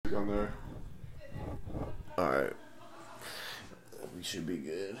on there. Alright. We should be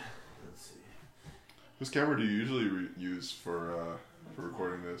good. Let's see. Whose camera do you usually use for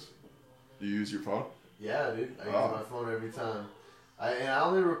recording this? Do you use your phone? Yeah, dude. I use my phone every time. I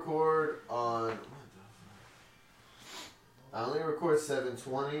only record on... I only record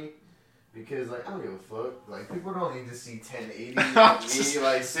 720 because, like, I don't give a fuck. Like, people don't need to see 1080 me,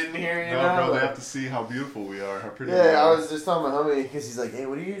 like, sitting here, you know? No, bro, like, they have to see how beautiful we are, how pretty we yeah, are. I was just telling my homie because he's like, hey,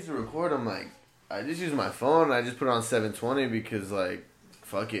 what do you use to record? I'm like, I just use my phone and I just put it on 720 because, like,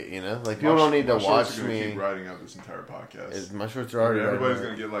 fuck it, you know? Like, people don't need to watch are gonna me. Keep riding out this entire podcast. My shorts are already everybody's right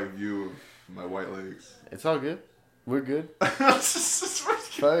going to get, like, a view of my white legs. It's all good. We're good.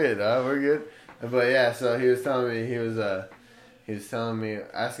 Fuck it, dog. We're good. But, yeah, so he was telling me,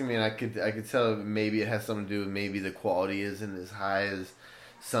 asking me, and I could tell maybe it has something to do with maybe the quality isn't as high as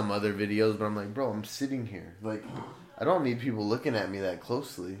some other videos, but I'm like, bro, I'm sitting here. Like, I don't need people looking at me that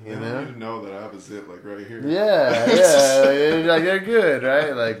closely, you know? You need to know that I have a zit, like, right here. Yeah, like, they're good,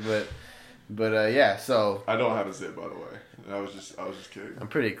 right? Like, but yeah, so. I don't have a zit, by the way. I was just kidding. I'm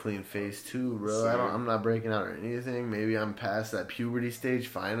pretty clean faced too, bro. I'm not breaking out or anything. Maybe I'm past that puberty stage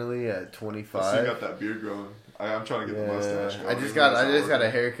finally at 25. I see you got that beard growing. I'm trying to get the mustache going. I just got a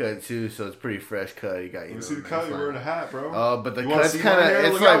haircut too, so it's pretty fresh cut. You got you see the cut. You're wearing a hat, bro. Oh, but the cut's kind of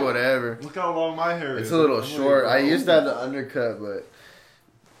it's like whatever. Look how long my hair is. It's a little short. I used to have the undercut, but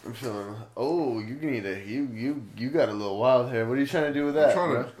I'm feeling. Oh, you need a you got a little wild hair. What are you trying to do with that?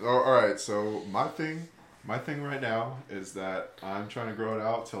 All right. So my thing right now is that I'm trying to grow it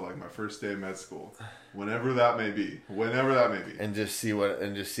out till like my first day of med school, whenever that may be, and just see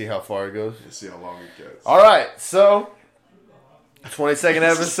how far it goes. And see how long it gets. All right, so 22nd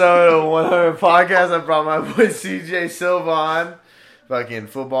episode of 100 Podcast. I brought my boy CJ Silva on, fucking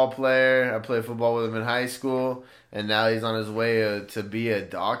football player. I played football with him in high school, and now he's on his way to be a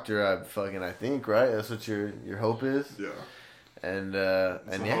doctor. I think, right? That's what your hope is. Yeah. And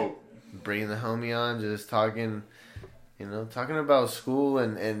yeah. Hope. Bringing the homie on, just talking about school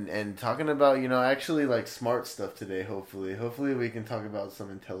and talking about, actually like smart stuff today, hopefully we can talk about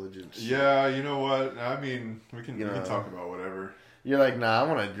some intelligence. Yeah, you know what? I mean, we can talk about whatever. You're like, nah, I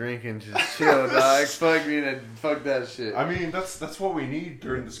want to drink and just chill, dog. Fuck that shit. I mean, that's what we need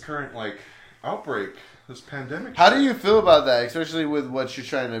during this current, like, outbreak, this pandemic. How do you feel about that, especially with what you're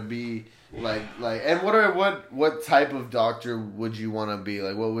trying to be? Like, and what type of doctor would you want to be?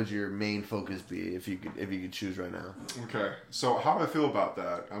 Like, what would your main focus be if you could choose right now? Okay, so how I feel about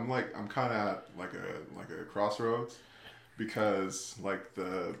that, I'm kind of at like a crossroads, because like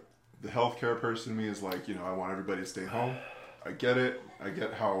the healthcare person in me is like, I want everybody to stay home. I get it. I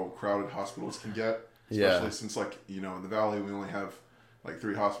get how crowded hospitals can get, especially since like in the Valley we only have like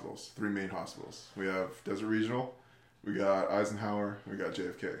three main hospitals. We have Desert Regional, we got Eisenhower, we got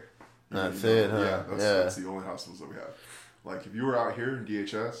JFK. That's it, huh? Yeah, that's the only hospitals that we have. Like, if you were out here in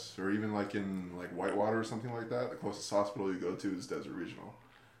DHS, or even, like, in, like, Whitewater or something like that, the closest hospital you go to is Desert Regional.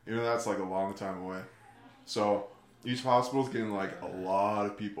 That's, like, a long time away. So, each hospital's getting, like, a lot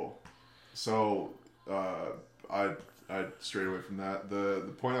of people. So, I strayed away from that.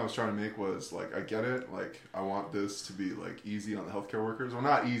 The point I was trying to make was, like, I get it. Like, I want this to be, like, easy on the healthcare workers. Well,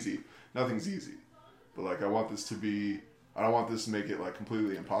 not easy. Nothing's easy. But, like, I don't want this to make it, like,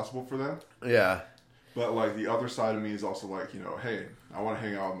 completely impossible for them. Yeah. But, like, the other side of me is also, like, hey, I want to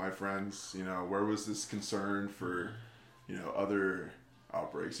hang out with my friends. Where was this concern for, other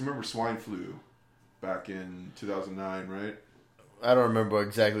outbreaks? You remember swine flu back in 2009, right? I don't remember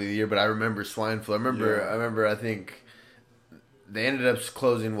exactly the year, but I remember swine flu. I remember, I think they ended up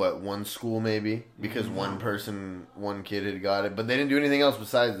closing, one school maybe? Because one kid had got it. But they didn't do anything else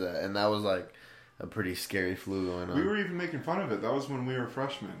besides that. And that was, like, a pretty scary flu going on. We were even making fun of it. That was when we were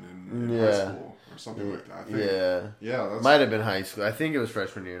freshmen in high school or something like that. I think. Yeah. Might have been high school. I think it was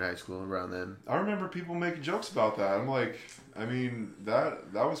freshman year in high school around then. I remember people making jokes about that. I'm like, I mean,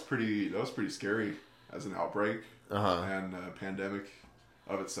 that was pretty scary as an outbreak and a pandemic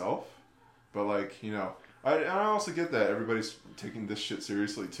of itself. But like, I also get that everybody's taking this shit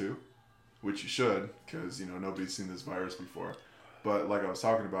seriously too, which you should, because nobody's seen this virus before. But like I was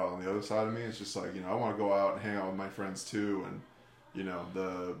talking about, on the other side of me, it's just like, I want to go out and hang out with my friends too. And,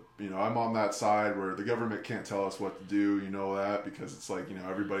 I'm on that side where the government can't tell us what to do, that, because it's like,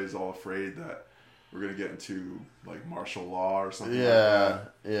 everybody's all afraid that we're going to get into like martial law or something like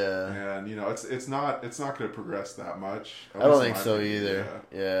that. Yeah. And, it's not going to progress that much. I don't think so either.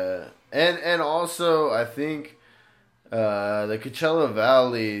 Yeah. And also, I think the Coachella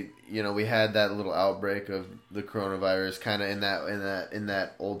Valley, we had that little outbreak of the coronavirus kind of in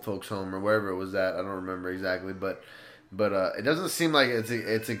that old folks home or wherever it was at. I don't remember exactly, but But it doesn't seem like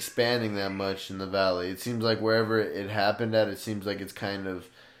it's expanding that much in the valley. It seems like wherever it happened at, it seems like it's kind of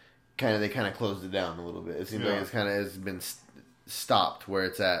they closed it down a little bit. It seems like it's been stopped where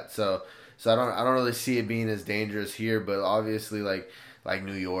it's at. So I don't really see it being as dangerous here. But obviously, like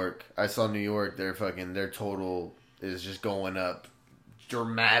New York, I saw New York. Their total is just going up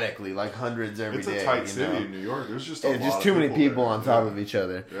dramatically, like hundreds every day. It's a tight city in New York. There's just too many people on top of each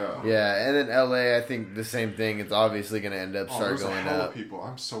other. Yeah. And then LA, I think the same thing. It's obviously going to end up start going a hell up. Of people.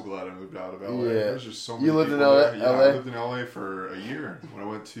 I'm so glad I moved out of LA. Yeah. There's just so many. You lived people in LA? there. Yeah, I lived in LA for a year when I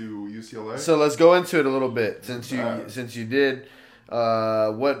went to UCLA. So let's go into it a little bit since you did.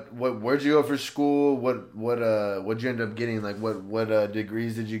 Where'd you go for school? What'd you end up getting? Like what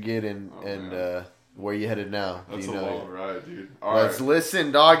degrees did you get and where you headed now? That's a long ride, dude. Let's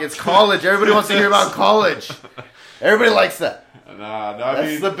listen, dog. It's college. Everybody wants to hear about college. Everybody likes that.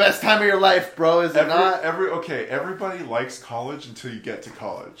 That's the best time of your life, bro. Is it not? Everybody likes college until you get to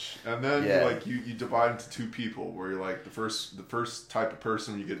college, and then you divide into two people. Where you're like the first type of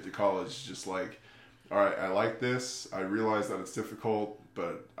person when you get to college is just like, all right, I like this. I realize that it's difficult,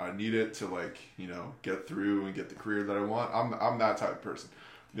 but I need it to get through and get the career that I want. I'm that type of person.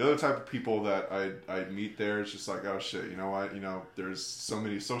 The other type of people that I meet there is just like, oh shit, you know what? There's so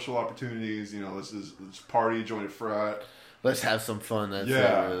many social opportunities. Let's party, join a frat. Let's have some fun. That's it,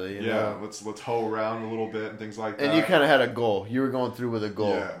 really. You know? Let's hoe around a little bit and things like that. And you kind of had a goal. You were going through with a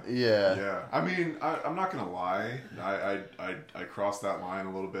goal. Yeah. I mean, I'm not gonna lie. I cross that line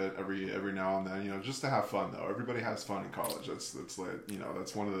a little bit every now and then. Just to have fun though. Everybody has fun in college. That's like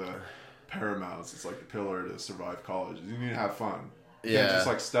that's one of the paramounts. It's like the pillar to survive college. You need to have fun. You can't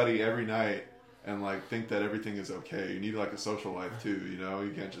just study every night and think that everything is okay. You need a social life too,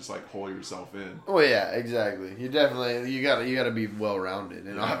 You can't just hole yourself in. Oh yeah, exactly. You definitely you gotta be well rounded,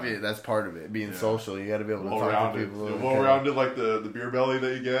 and obviously that's part of it. Being social, you gotta be able to talk to people. Well rounded, like the beer belly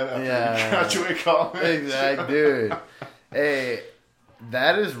that you get after you graduate college. Exactly, dude. Hey,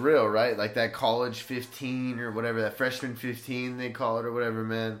 that is real, right? Like that college 15 or whatever, that freshman 15 they call it or whatever,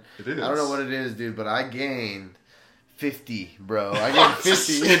 man. It is. I don't know what it is, dude, but I gained 50, bro. I gained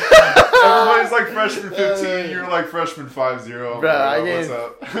 50. Everybody's like freshman 15. You're like freshman 50. Bro, what's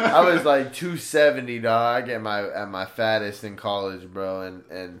up? I was like 270, dog. At my fattest in college, bro.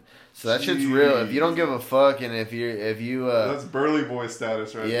 And so that shit's real. If you don't give a fuck, and if you that's burly boy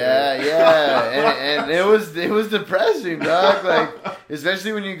status, right? And it was depressing, dog. Like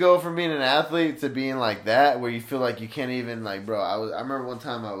especially when you go from being an athlete to being like that, where you feel like you can't even bro. I remember one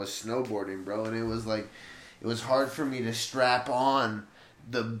time I was snowboarding, bro, and it was like. It was hard for me to strap on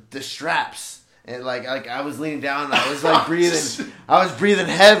the straps, and like I was leaning down, and I was breathing. I was breathing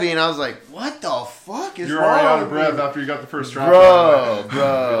heavy, and I was like, "What the fuck is wrong?" You're already out of breath after you got the first strap,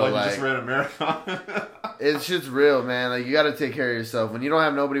 bro. You just ran a marathon. It's just real, man. Like you got to take care of yourself. When you don't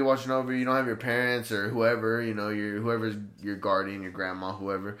have nobody watching over you, you don't have your parents or whoever, whoever's your guardian, your grandma,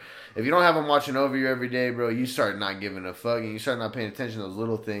 whoever. If you don't have them watching over you every day, bro, you start not giving a fuck, and you start not paying attention to those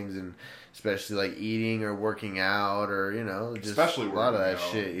little things and. Especially eating or working out or just especially a lot of that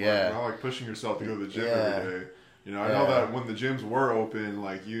shit. Yeah, not pushing yourself to go to the gym every day. I know that when the gyms were open,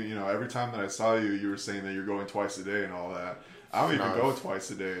 every time that I saw you, you were saying that you're going twice a day and all that. I don't even go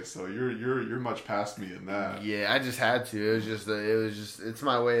twice a day, so you're much past me in that. Yeah, I just had to. It was just it's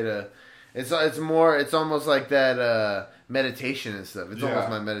my way to. It's almost like that meditation and stuff. It's almost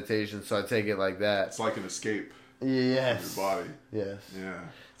my meditation, so I take it like that. It's like an escape. Yes. Your body. Yes. Yeah.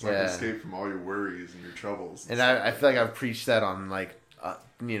 It's like an escape from all your worries and your troubles. And I feel like I've preached that on I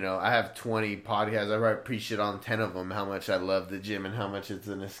have 20 podcasts. I've preached it on 10 of them. How much I love the gym and how much it's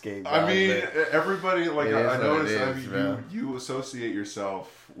an escape. I mean, everybody I noticed. You associate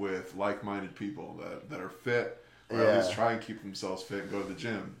yourself with like-minded people that are fit. Or at least try and keep themselves fit and go to the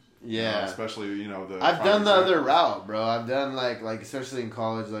gym. Yeah, especially I've done the other route, bro. I've done like especially in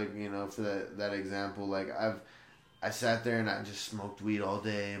college, for that example, I sat there and I just smoked weed all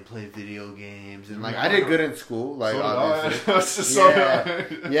day and played video games and I did good in school, obviously.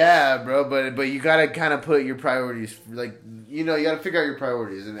 Yeah, bro. But you gotta kind of put your priorities, you gotta figure out your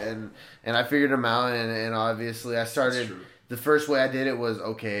priorities and I figured them out and obviously I started. The first way I did it was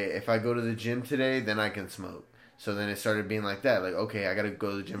okay. If I go to the gym today, then I can smoke. So then it started being like that. Okay, I got to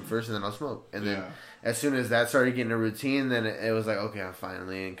go to the gym first and then I'll smoke. And then as soon as that started getting a routine, then it was like, okay, I'm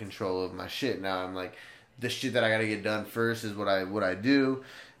finally in control of my shit. Now I'm like, the shit that I got to get done first is what I do.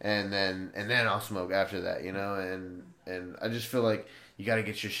 And then I'll smoke after that, And I just feel like you got to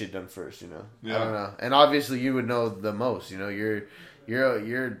get your shit done first, Yeah. I don't know. And obviously you would know the most, you're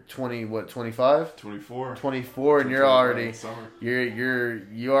You're 20, what, 25? 24. 24, and you're already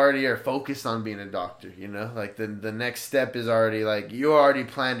you already are focused on being a doctor, you know? Like the next step is already like you already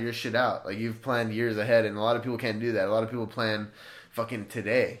planned your shit out. Like you've planned years ahead, and a lot of people can't do that. A lot of people plan fucking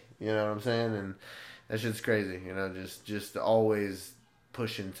today, you know what I'm saying? And that shit's crazy, you know, just always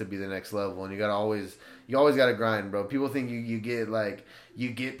pushing to be the next level, and you always gotta grind, bro. People think you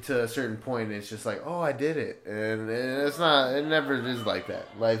get to a certain point and it's just like, oh, I did it, and it's not. It never is like that.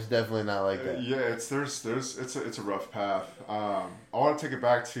 Life's definitely not like that. Yeah, it's a rough path. I want to take it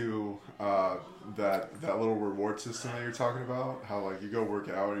back to that little reward system that you're talking about. How like you go work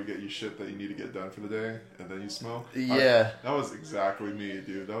out or you get you shit that you need to get done for the day, and then you smoke. Yeah, that was exactly me,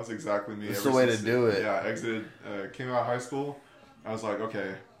 dude. That was exactly me. That's the way to do it. Yeah, came out of high school. I was like,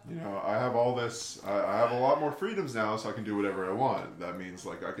 okay, you know, I have all this. I have a lot more freedoms now, so I can do whatever I want. That means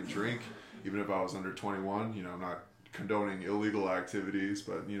like I can drink, even if I was under 21. You know, I'm not condoning illegal activities,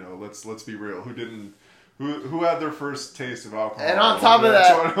 but you know, let's be real. Who had their first taste of alcohol? And on top of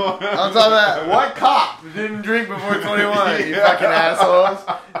that, what cop didn't drink before 21? You fucking assholes!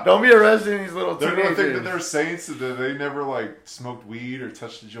 Don't be arresting these little teenagers. They're gonna think that they're saints, that they never like smoked weed or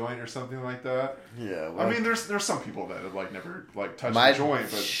touched a joint or something like that. Yeah, well, I mean, there's some people that have like never like touched a joint,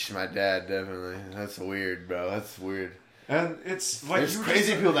 but my dad definitely. That's weird, bro. That's weird. And it's like there's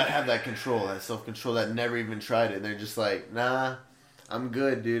crazy people that have that control, that self-control, that never even tried it, and they're just like, nah. I'm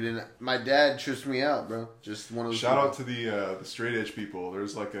good, dude, and my dad trips me out, bro. Just one of those. Shout out to the straight edge people.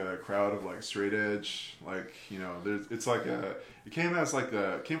 There's like a crowd of like straight edge, like you know, it's like it came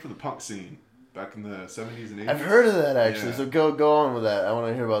from the punk scene back in the 70s and 80s. I've heard of that actually. Yeah. So go on with that. I want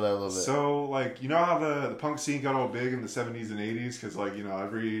to hear about that a little bit. So like you know how the punk scene got all big in the 70s and 80s because like you know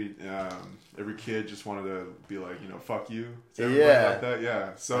every kid just wanted to be like you know fuck you. Like that.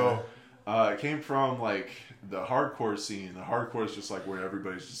 Yeah. So. It came from like the hardcore scene. The hardcore is just like where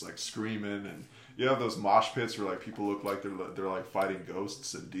everybody's just like screaming, and you have those mosh pits where like people look like they're like fighting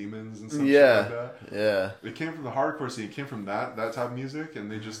ghosts and demons and stuff like that. Yeah. It came from the hardcore scene. It came from that type of music,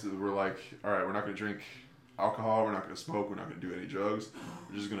 and they just were like, all right, we're not gonna drink alcohol, we're not gonna smoke, we're not gonna do any drugs.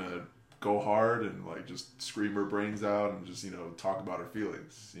 We're just gonna go hard and like just scream our brains out and just you know talk about our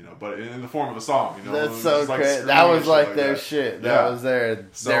feelings, you know, but in the form of a song, you know. That's so crazy. Like that was like their shit. That was their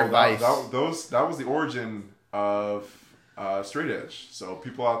vice. That was the origin of straight edge. So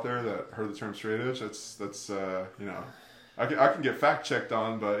people out there that heard the term straight edge, that's you know, I can get fact checked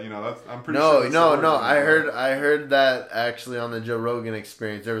on, but you know I'm pretty sure. No. I heard that actually on the Joe Rogan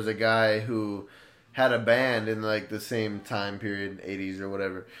Experience. There was a guy who had a band in like the same time period, 80s or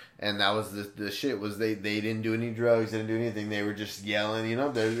whatever, and that was the shit was they didn't do any drugs, they didn't do anything, they were just yelling, you know,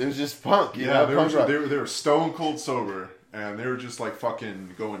 it was just punk, you know, they were stone cold sober, and they were just like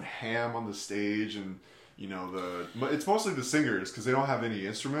fucking going ham on the stage, and you know it's mostly the singers because they don't have any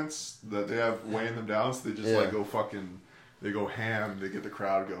instruments that they have weighing them down, so they just like go fucking. They go ham. They get the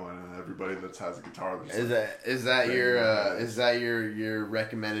crowd going, and everybody that has a guitar. Is that your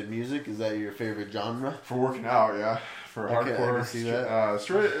recommended music? Is that your favorite genre for working out? Yeah, for hardcore. I can see that.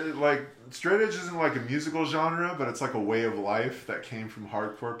 Straight edge isn't like a musical genre, but it's like a way of life that came from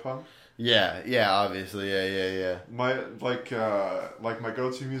hardcore punk. Yeah, obviously, yeah. My my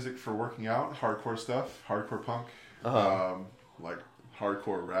go-to music for working out, hardcore stuff, hardcore punk, like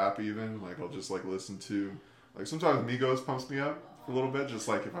hardcore rap even. Like I'll just like listen to. Like sometimes Migos pumps me up a little bit, just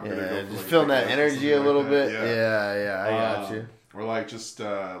like if I'm gonna go for just like feeling that energy a little bit. Yeah, I got you. Or like just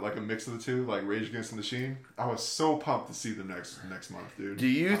like a mix of the two, like Rage Against the Machine. I was so pumped to see them next month, dude. Do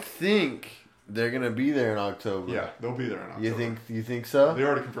you think they're gonna be there in October? Yeah, they'll be there in October. You think so? They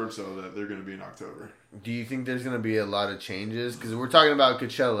already confirmed so that they're gonna be in October. Do you think there's gonna be a lot of changes? Because we're talking about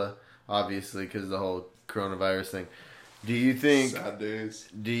Coachella, obviously, because the whole coronavirus thing. Do you think? Sad days.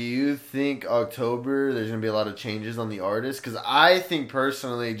 Do you think October there's gonna be a lot of changes on the artists? Because I think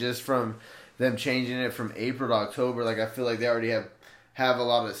personally, just from them changing it from April to October, like I feel like they already have a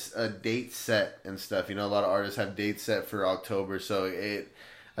lot of dates set and stuff. You know, a lot of artists have dates set for October, so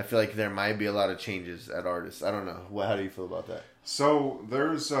I feel like there might be a lot of changes at artists. I don't know. How do you feel about that? So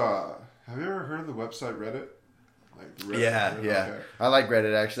there's. Have you ever heard of the website Reddit? Like Reddit, yeah. Okay. I like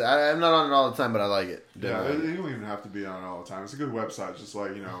Reddit actually. I'm not on it all the time, but I like it. Definitely. Yeah, you don't even have to be on it all the time. It's a good website. Just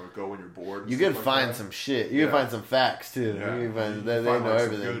like you know, go when you're bored. You can find some shit. You can find some facts too. Yeah. You can find, they know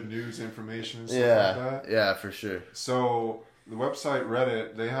everything. Some good news information. And stuff like that. Yeah, for sure. So the website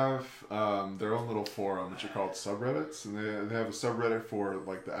Reddit, they have their own little forum which are called subreddits, and they have a subreddit for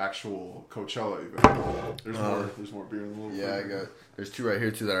like the actual Coachella event. There's more beer in the little. Yeah, I got. There's two right here,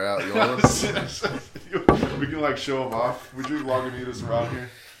 two that are out. You want them? We can like show them off. We do Lagunitas around here.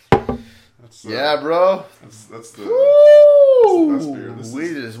 Bro. That's the. Woo! Woo! That's the best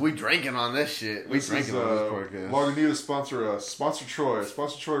beer. We drinking on this shit. We drinking on this podcast. Lagunitas sponsor us. Sponsor Troy.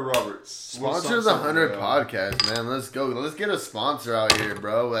 Sponsor Troy Roberts. Sponsor the 100 podcast, man. Let's go. Let's get a sponsor out here,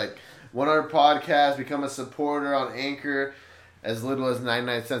 bro. Like 100 podcast. Become a supporter on Anchor. As little as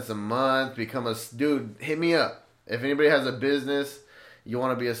 99 cents a month. Dude, hit me up. If anybody has a business, you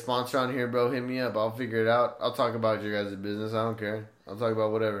want to be a sponsor on here, bro, hit me up. I'll figure it out. I'll talk about your guys' business. I don't care. I'll talk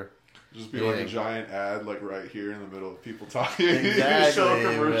about whatever. Just be like a giant ad, like right here in the middle of people talking. Exactly, Show a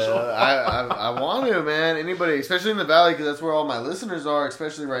commercial. I want to, man. Anybody, especially in the Valley, because that's where all my listeners are,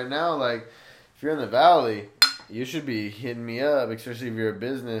 especially right now. Like, if you're in the Valley, you should be hitting me up, especially if you're a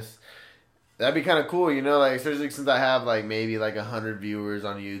business. That'd be kind of cool, you know, like, especially since I have, like, maybe, like, 100 viewers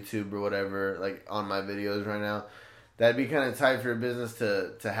on YouTube or whatever, like, on my videos right now. That'd be kind of tight for a business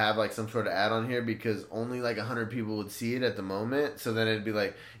to have, like, some sort of ad on here because only, like, 100 people would see it at the moment. So then it'd be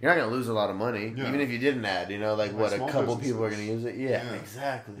like, you're not going to lose a lot of money, even if you did an ad, you know, like what, a couple people are going to use it? Yeah,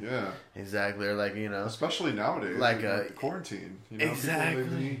 exactly. Yeah. Exactly. Or, like, you know. Especially nowadays, like quarantine. You know, exactly.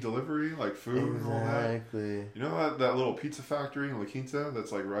 People, they need delivery, like food and all that. Exactly. You know that little pizza factory in La Quinta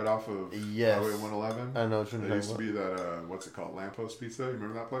that's, like, right off of Highway 111? I know what you're talking about. It used to be that, what's it called, Lamppost Pizza? You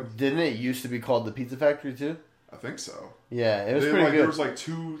remember that place? Didn't it used to be called the Pizza Factory, too? I think so. Yeah, it was pretty good. There was like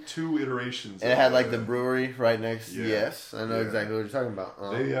two iterations. It had like the brewery right next. Yeah. Yes, I know exactly what you're talking about.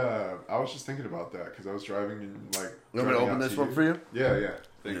 I was just thinking about that because I was driving and like. You want me to open this one for you? Yeah.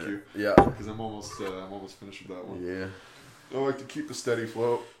 Thank you. Yeah. Because I'm almost finished with that one. Yeah. I like to keep a steady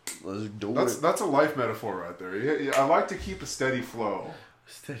flow. Let's do it. That's a life metaphor right there. Yeah, I like to keep a steady flow.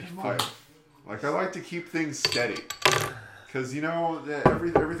 Steady flow. Like I like to keep things steady. Because, you know,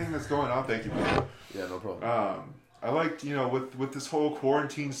 everything that's going on, thank you, man. Yeah, no problem. I like, you know, with this whole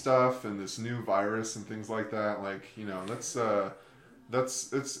quarantine stuff and this new virus and things like that, like, you know, that's a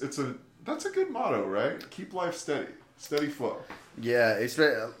good motto, right? Keep life steady flow. Yeah,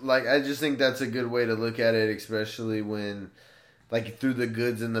 like I just think that's a good way to look at it, especially when, like, through the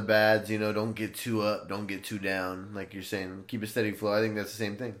goods and the bads, you know, don't get too up, don't get too down. Like you're saying, keep a steady flow. I think that's the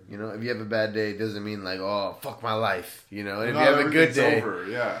same thing. You know, if you have a bad day, it doesn't mean like, oh, fuck my life. You know, and if you have a good day, over.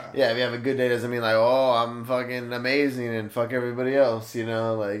 Yeah, if you have a good day, doesn't mean like, oh, I'm fucking amazing and fuck everybody else. You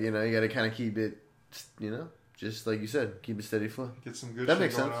know, like, you know, you got to kind of keep it, you know, just like you said, keep a steady flow. Get some good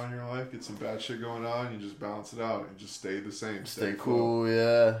shit going on in your life, get some bad shit going on, you just balance it out and just stay the same. Stay cool,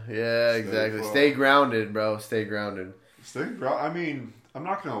 yeah, exactly. Stay grounded, bro. Stay grounded. I mean, I'm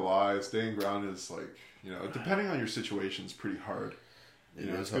not gonna lie. Staying grounded is like, you know, depending on your situation, is pretty hard. You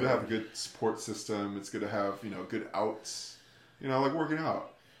know, it's good to have a good support system. It's good to have, you know, good outs. You know, like working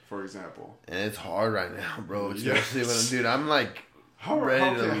out, for example. And it's hard right now, bro. Especially when, dude, I'm like, how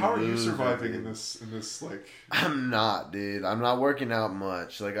are you surviving in this like? I'm not, dude. I'm not working out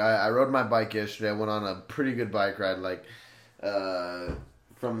much. Like I rode my bike yesterday. I went on a pretty good bike ride. Like,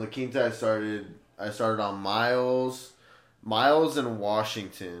 from La Quinta, I started on Miles in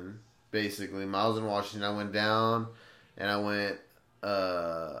Washington, basically. Miles in Washington. I went down, and I went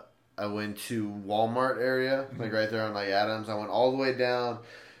to Walmart area, like right there on like Adams. I went all the way down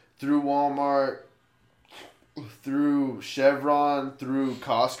through Walmart, through Chevron, through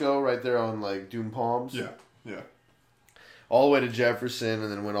Costco, right there on like Dune Palms. Yeah. All the way to Jefferson,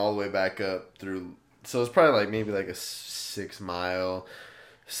 and then went all the way back up through. So it's probably like maybe like a 7 mile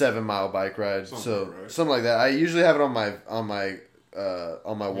bike ride, something like that. I usually have it on my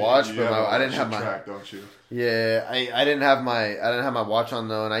watch, but I didn't have my track, don't you? Yeah, I didn't have my watch on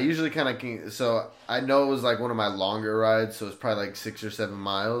though, and I usually kind of so I know it was like one of my longer rides, so it's probably like 6 or 7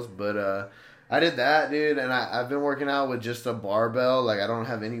 miles, but I did that, dude, and I've been working out with just a barbell. Like I don't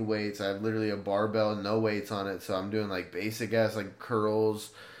have any weights. I have literally a barbell, no weights on it, so I'm doing like basic ass like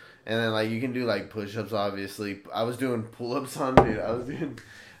curls. And then like you can do like push-ups. Obviously, I was doing pull-ups on, dude. I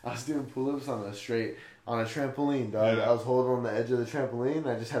was doing pull-ups on a trampoline, dog. Yeah. I was holding on the edge of the trampoline.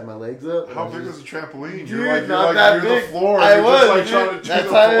 I just had my legs up. How big is the trampoline? Dude, you're not that big. The floor. I was. Just, like, trying to do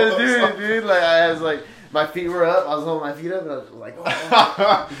that's how I was doing, dude. Like I was like, my feet were up. I was holding my feet up, and I was like,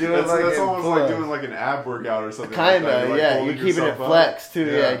 oh. That's almost like doing like an ab workout or something. Kinda, like that. Yeah. You're keeping it flexed too.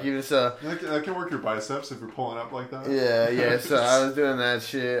 Yeah, keep it so. That can work your biceps if you're pulling up like that. Yeah. So I was doing that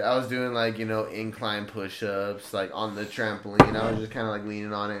shit. I was doing like, you know, incline push-ups like on the trampoline. I was just kind of like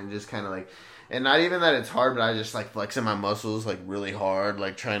leaning on it and just kind of like, and not even that it's hard, but I just like flexing my muscles like really hard,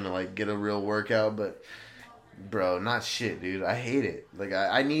 like trying to like get a real workout, but. Bro, not shit, dude. I hate it. Like,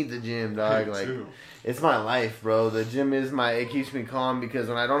 I need the gym, dog. Like, it's my life, bro. The gym is it keeps me calm because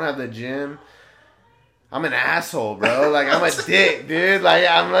when I don't have the gym, I'm an asshole, bro. Like, I'm a dick, dude. Like,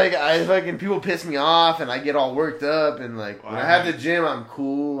 I fucking, people piss me off and I get all worked up. And, like, when I have the gym, I'm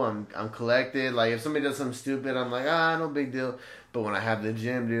cool. I'm collected. Like, if somebody does something stupid, I'm like, no big deal. But when I have the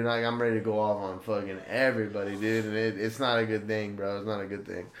gym, dude, like, I'm ready to go off on fucking everybody, dude. And it's not a good thing, bro. It's not a good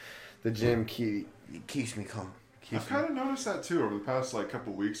thing. The gym keeps me calm. I've kind of noticed that, too. Over the past, like,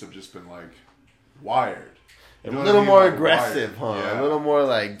 couple weeks, I've just been, like, wired. A little more aggressive, huh? Yeah. A little more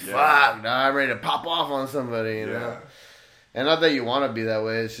like, fuck, nah, I'm ready to pop off on somebody, you know? And not that you want to be that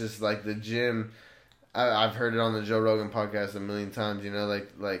way. It's just like the gym. I've heard it on the Joe Rogan podcast a million times, you know?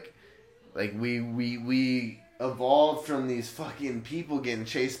 Like we evolved from these fucking people getting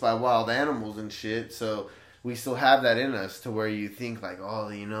chased by wild animals and shit, so we still have that in us to where you think like, oh,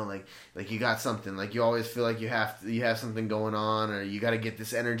 you know, like you got something. Like you always feel like you have something going on, or you got to get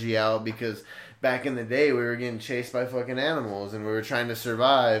this energy out because back in the day, we were getting chased by fucking animals, and we were trying to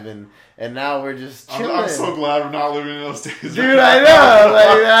survive, and now we're just chilling. I'm so glad we're not living in those days. Dude, I know.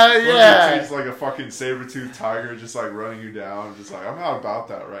 Like, yeah. It's like a fucking saber-toothed tiger just, like, running you down. Just like, I'm not about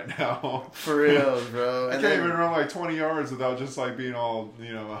that right now. For real, bro. I can't even run, like, 20 yards without just, like, being all,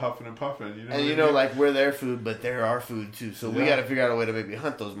 you know, huffing and puffing. You know and, you know, like, we're their food, but they're our food, too. So we got to figure out a way to maybe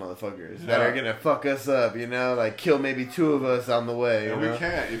hunt those motherfuckers that are going to fuck us up, you know? Like, kill maybe 2 of us on the way, you know? We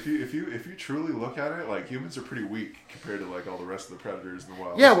can't. If you truly look at it, like, humans are pretty weak compared to, like, all the rest of the predators in the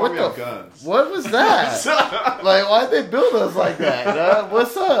wild. Yeah, what the guns. What was that? Like, why'd they build us like that?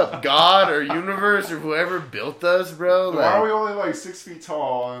 What's up, God or universe or whoever built us, bro? Like, why are we only like 6 feet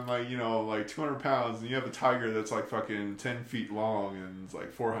tall and like, you know, like 200 pounds, and you have a tiger that's like fucking 10 feet long and it's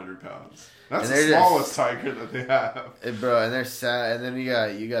like 400 pounds? That's the smallest tiger that they have, bro. And they're sad. And then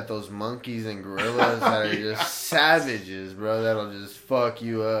you got those monkeys and gorillas that are just savages, bro. That'll just fuck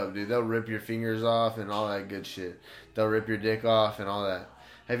you up, dude. They'll rip your fingers off and all that good shit. They'll rip your dick off and all that.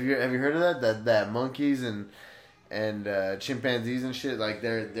 Have you heard of that? That monkeys and chimpanzees and shit, like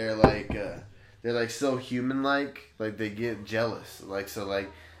they're like so human like they get jealous. Like so like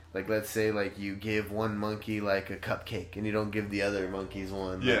let's say like you give one monkey like a cupcake and you don't give the other monkeys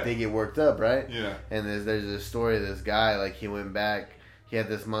one. Yeah. Like, they get worked up, right? Yeah. And there's a story of this guy, like he went back, he had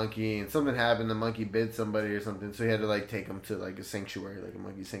this monkey and something happened, the monkey bit somebody or something, so he had to like take him to like a sanctuary, like a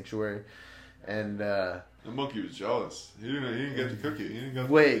monkey sanctuary. And the monkey was jealous. He didn't get the cookie. He didn't get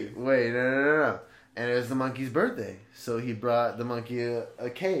the wait, cookie. No. And it was the monkey's birthday, so he brought the monkey a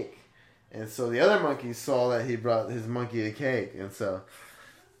cake. And so the other monkeys saw that he brought his monkey a cake, and so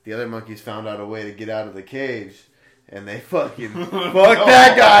the other monkeys found out a way to get out of the cage, and they fucking fucked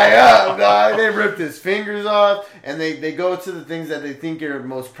that guy up, dog. They ripped his fingers off, and they go to the things that they think are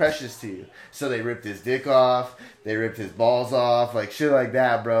most precious to you. So they ripped his dick off, they ripped his balls off, like shit like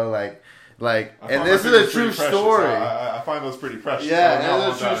that, bro. Like, and this is a true story. I find those pretty precious.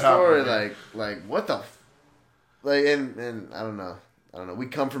 Yeah, it's a true story. Like what the, like, and I don't know. We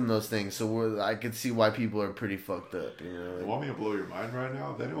come from those things, so I could see why people are pretty fucked up. You know. You want me to blow your mind right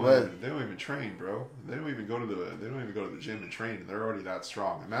now? They don't even train, bro. They don't even go to the gym and train. They're already that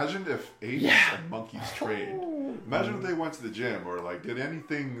strong. Imagine if apes and monkeys trained. Imagine if they went to the gym or like did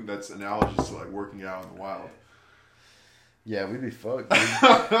anything that's analogous to like working out in the wild. Yeah, we'd be fucked,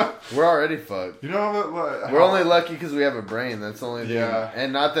 dude. We're already fucked. You know that we're only lucky because we have a brain. That's the only thing.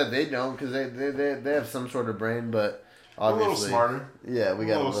 And not that they don't, because they have some sort of brain, but obviously a little smarter. Yeah, we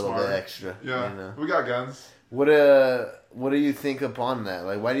got a little bit extra. Yeah, you know? We got guns. What do you think upon that?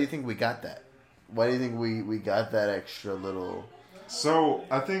 Like, why do you think we got that? Why do you think we got that extra little? So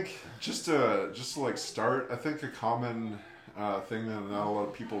I think just to like start, I think a common thing that not a lot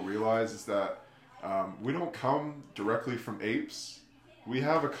of people realize is that. We don't come directly from apes. We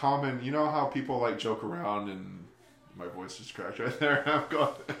have a common, you know how people like joke around and my voice just cracked right there.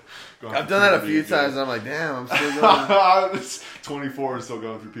 going I've done that a few times. I'm like, damn, I'm still going. 24 and still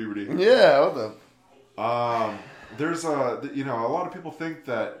going through puberty. Yeah, what the? There's a lot of people think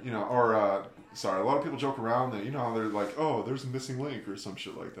that, a lot of people joke around that, they're like, oh, there's a missing link or some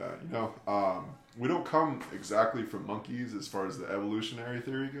shit like that, We don't come exactly from monkeys as far as the evolutionary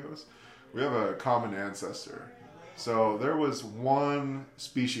theory goes. We have a common ancestor. So there was one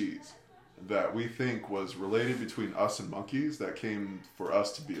species that we think was related between us and monkeys that came for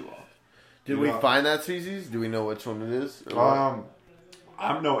us to be along. Did we find that species? Do we know which one it is? I'm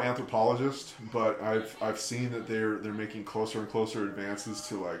no anthropologist, but I've seen that they're making closer and closer advances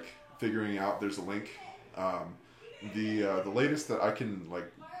to like figuring out there's a link. The latest that I can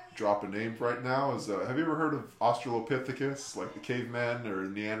like drop a name right now is have you ever heard of Australopithecus, like the cavemen or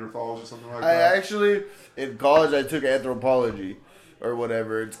Neanderthals or something like that? I actually in college I took anthropology or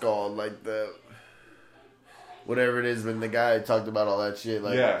whatever it's called, like the whatever it is when the guy talked about all that shit,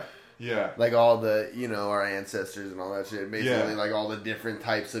 like Yeah. Like all the, our ancestors and all that shit. Basically, Yeah. like all the different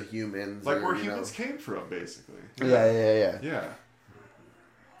types of humans. Like where humans came from, basically. Yeah.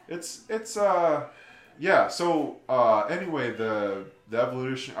 It's yeah. So anyway, the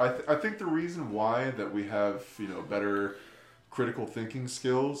evolution. I think the reason why that we have better critical thinking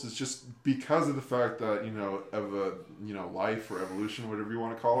skills is just because of the fact that of a life or evolution, whatever you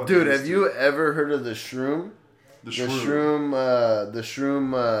want to call it. Dude, have you ever heard of the shroom? The shroom.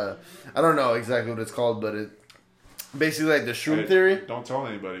 I don't know exactly what it's called, but it basically like the shroom theory. Don't tell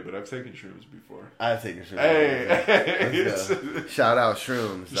anybody, but I've taken shrooms before. I've taken shrooms. Hey. Shout out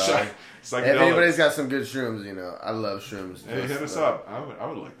shrooms, dog. If anybody's got some good shrooms, I love shrooms. Hey, hit us up. I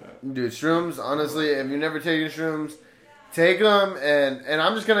would like that. Dude, shrooms, honestly, if you've never taken shrooms, take them, and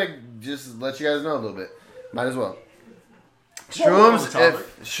I'm just going to let you guys know a little bit. Might as well. Shrooms,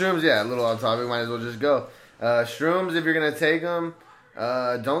 a little on topic, might as well just go. Shrooms, if you're going to take them,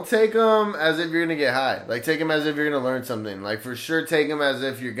 don't take them as if you're going to get high. Like, take them as if you're going to learn something. Like, for sure, take them as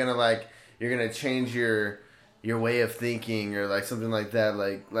if you're going to change your way of thinking or like something like that,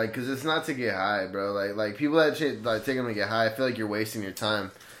 like because it's not to get high, bro. Like people that take them to get high, I feel like you're wasting your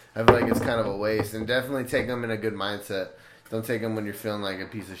time. I feel like it's kind of a waste, and definitely take them in a good mindset. Don't take them when you're feeling like a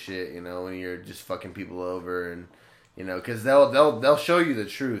piece of shit, when you're just fucking people over, and because they'll show you the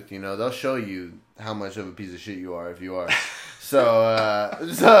truth, they'll show you how much of a piece of shit you are if you are. So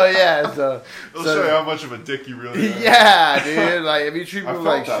they'll show you how much of a dick you really are. Yeah, dude. Like if you treat people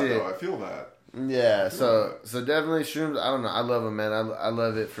like shit, though. I feel that. Yeah, so definitely shrooms. I don't know. I love them, man. I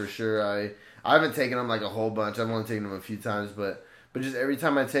love it for sure. I haven't taken them like a whole bunch. I've only taken them a few times, but just every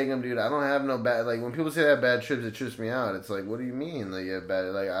time I take them, dude, I don't have no bad. Like when people say they have bad trips, it trips me out. It's like, what do you mean? Like you have bad?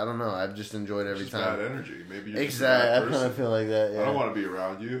 Like I don't know. I've just enjoyed every time. Bad energy. Maybe you're exactly. Just a bad I kind of feel like that. Yeah. I don't want to be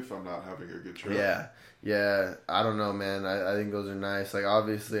around you if I'm not having a good trip. Yeah. I don't know, man. I think those are nice. Like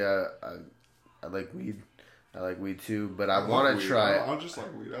obviously, I like weed. I like weed too, but I want to try. I'm just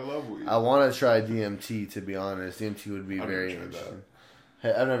like weed. I love weed. I want to try DMT, to be honest. DMT would be very interesting.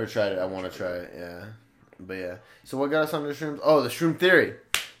 Hey, I've never tried it. I want to try it. Yeah, but yeah. So what got us on the shrooms? Oh, the shroom theory.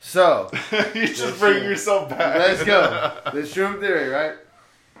 So you just bring yourself back. Let's go. The shroom theory, right?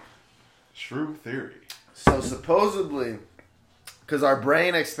 Shroom theory. So supposedly, because our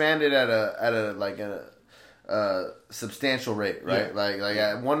brain expanded at a substantial rate, right? Yeah. Like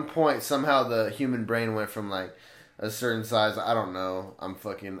at one point somehow the human brain went from like a certain size, I don't know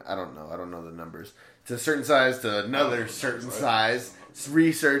the numbers, to a certain size to another certain size.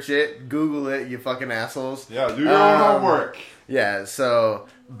 Research it, Google it, you fucking assholes. Yeah, do your own homework. Yeah, so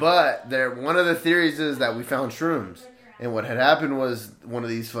but one of the theories is that we found shrooms. And what had happened was one of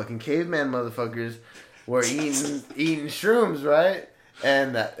these fucking caveman motherfuckers were eating shrooms, right?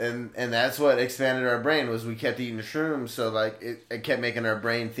 And that's what expanded our brain, was we kept eating shrooms, so like it kept making our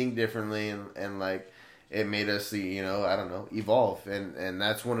brain think differently, and like it made us evolve, and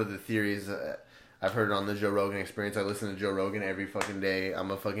that's one of the theories I've heard on the Joe Rogan Experience. I listen to Joe Rogan every fucking day. I'm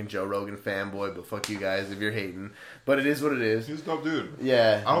a fucking Joe Rogan fanboy, but fuck you guys if you're hating. But it is what it is. He's a dope dude.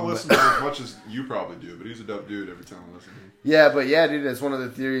 Yeah. I don't listen to him as much as you probably do, but he's a dope dude every time I listen to him. Yeah, but yeah, dude, it's one of the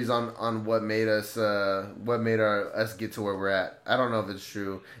theories on what made us us get to where we're at. I don't know if it's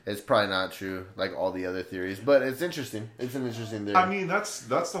true. It's probably not true, like all the other theories, but it's interesting. It's an interesting theory. I mean, that's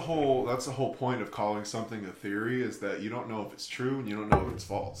the whole point of calling something a theory, is that you don't know if it's true and you don't know if it's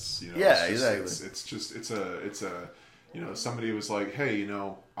false. Yeah, exactly. It's a somebody was like, hey,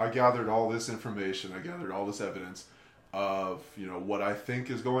 I gathered all this information, I gathered all this evidence of what I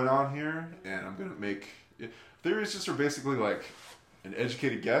think is going on here, and I'm gonna make theories just are basically like an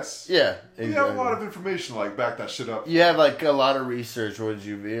educated guess. Yeah, exactly. You have a lot of information like back that shit up. You have like a lot of research. You're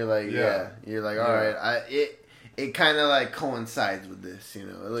like, you're like, all right, it kind of like coincides with this. It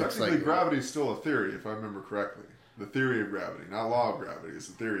looks technically like gravity is still a theory, if I remember correctly. The theory of gravity, not law of gravity. It's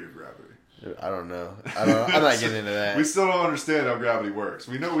the theory of gravity. I don't know. I'm not getting into that. We still don't understand how gravity works.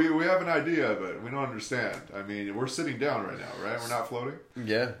 We know we have an idea, but we don't understand. I mean, we're sitting down right now, right? We're not floating.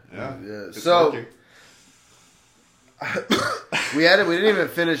 Yeah. It's so working. we didn't even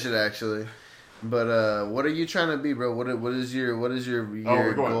finish it actually. But what are you trying to be, bro? What is your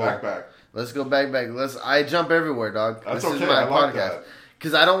we're going goal? back. Let's go back. I jump everywhere, dog. That's this okay. is my I like podcast. that.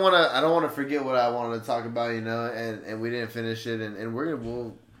 Cuz I don't want to forget what I wanted to talk about, and we didn't finish it, and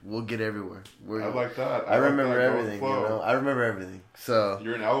we'll get everywhere. I like that. I remember everything, I remember everything. So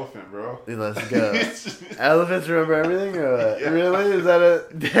you're an elephant, bro. Let's go. Elephants remember everything? Or what? Yeah. Really? Is that a...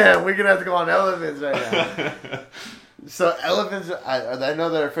 Damn, we're going to have to go on elephants right now. So elephants, I know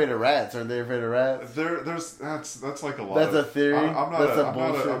they're afraid of rats. Aren't they afraid of rats? That's like a lot. That's a theory. I'm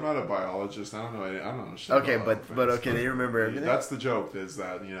not a biologist. I don't know shit. Okay, but okay, they remember everything. That's the joke. Is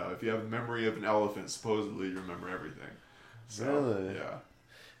that if you have the memory of an elephant, supposedly you remember everything. So, really? Yeah.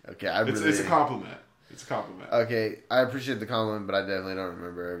 Okay, it's a compliment. It's a compliment. Okay, I appreciate the compliment, but I definitely don't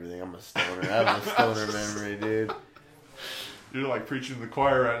remember everything. I'm a stoner. I have a stoner memory, dude. You're like preaching to the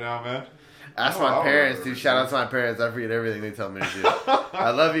choir right now, man. Ask my parents, dude. Shout out to my parents. I forget everything they tell me to do.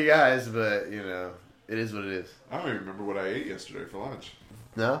 I love you guys, but, it is what it is. I don't even remember what I ate yesterday for lunch.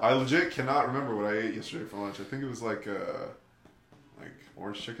 No? I legit cannot remember what I ate yesterday for lunch. I think it was like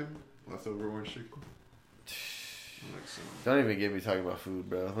orange chicken, leftover orange chicken. Don't even get me talking about food,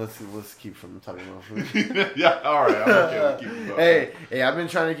 bro. Let's keep from talking about food. Yeah, all right. I'm okay with keeping it up. Hey, I've been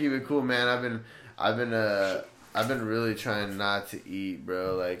trying to keep it cool, man. I've been really trying not to eat,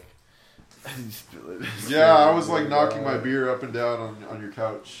 bro. Like, yeah, I was like knocking my beer up and down on your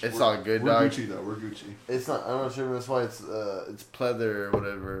couch. It's all good, we're dog. Gucci though. We're Gucci. It's not. I'm not sure that's why it's pleather or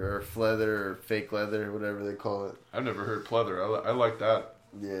whatever, or fleather or fake leather, or whatever they call it. I've never heard pleather. I like that.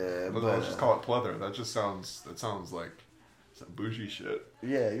 Yeah, let's just call it pleather. That sounds like some bougie shit.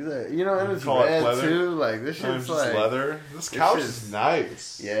 Yeah, exactly. And it's red too. Like this shit's like leather. This couch is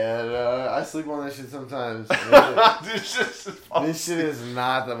nice. Yeah, I sleep on this shit sometimes. This shit is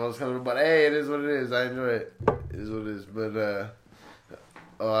not the most comfortable, but hey, it is what it is. I enjoy it. It is what it is. But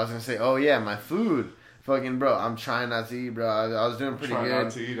I was gonna say, my food. Fucking bro, I'm trying not to eat, bro. I was doing pretty good.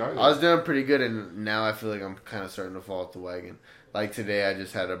 Not to eat either. I was doing pretty good, and now I feel like I'm kind of starting to fall off the wagon. Like today, I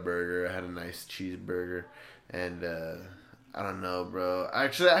just had a burger. I had a nice cheeseburger, and I don't know, bro.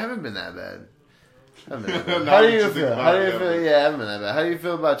 Actually, I haven't been that bad. How do you feel? How do you feel? Yeah, I haven't been that bad. How do you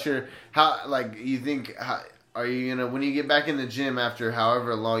feel about you think? Are you gonna, when you get back in the gym after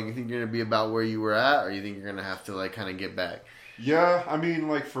however long, you think you're gonna be about where you were at, or you think you're gonna have to like kind of get back? Yeah, I mean,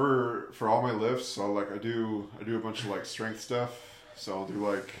 like for all my lifts, so like I do a bunch of like strength stuff. So I'll do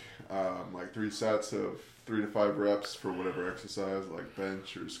like 3 sets of 3 to 5 reps for whatever exercise, like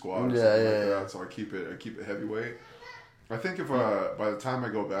bench or squat, or something like that. So I keep it heavyweight. I think if by the time I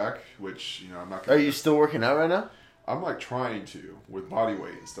go back, which I'm not. Are you still working out right now? I'm like trying to with body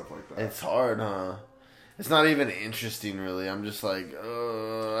weight and stuff like that. It's hard, huh? It's not even interesting, really. I'm just like,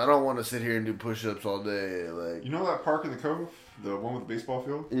 I don't want to sit here and do push-ups all day. Like, that park in the Cove, the one with the baseball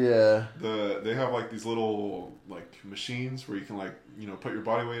field. Yeah. They have like these little like machines where you can like put your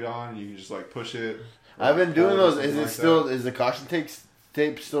body weight on and you can just like push it. I've been doing those. Is it still? Is the caution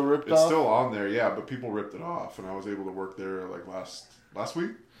tape still ripped off? It's still on there, yeah. But people ripped it off, and I was able to work there like last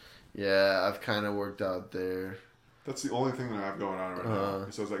week. Yeah, I've kind of worked out there. That's the only thing that I have going on right now.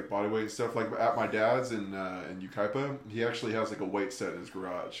 So it's like body weight and stuff. Like at my dad's in Yucaipa, he actually has like a weight set in his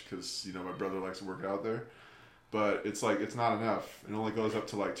garage because my brother likes to work out there. But it's like it's not enough. It only goes up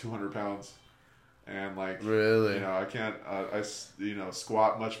to like 200 pounds, and like really, I can't. I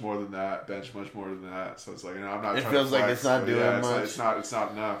squat much more than that, bench much more than that. So it's like I'm not. It feels like it's not doing much. It's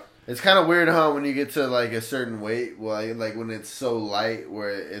not enough. It's kind of weird, huh? When you get to like a certain weight, like when it's so light, where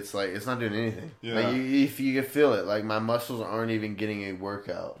it's like it's not doing anything. Yeah. Like if you can feel it, like my muscles aren't even getting a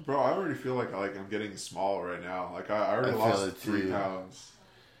workout. Bro, I already feel like I'm getting small right now. Like I already lost 3 pounds.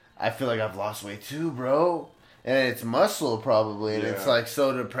 I feel like I've lost weight too, bro. And it's muscle probably, and it's like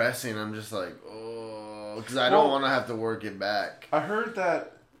so depressing. I'm just like, because I don't want to have to work it back. I heard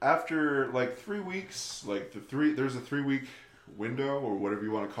that after like 3 weeks, like there's a 3-week window or whatever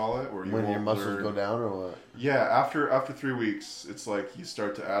you want to call it, or when your muscles go down or what? Yeah, after 3 weeks, it's like you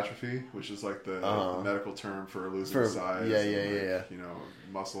start to atrophy, which is like the medical term for losing size. Yeah.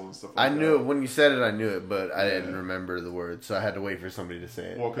 Muscle and stuff. Like I knew it when you said it. I knew it, but I didn't remember the word, so I had to wait for somebody to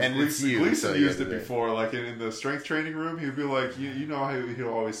say it. Well, because Gleason used it before, like in the strength training room, he'd be like, you know how he'll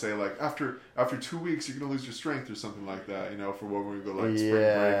always say like after 2 weeks you're gonna lose your strength or something like that. For when we go like spring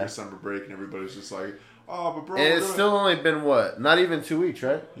break or summer break, and everybody's just like, oh, but bro, and it's still only been what? Not even 2 weeks,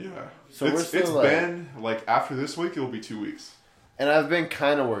 right? Yeah. So it's been like after this week, it'll be 2 weeks. And I've been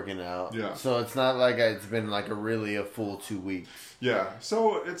kind of working out. Yeah. So it's not like it's been like a full 2 weeks. Yeah.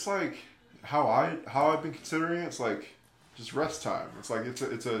 So it's like how I've been considering it. It's like just rest time. It's like it's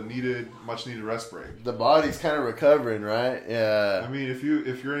a much needed rest break. The body's kind of recovering, right? Yeah. I mean, if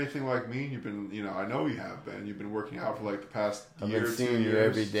you're anything like me, you've been I know you have been. You've been working out for like the past year. I've been seeing you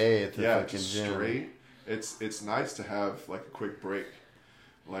every day at the fucking gym. Straight. It's nice to have like a quick break.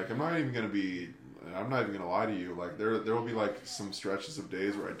 Like I'm not even gonna lie to you. Like there will be like some stretches of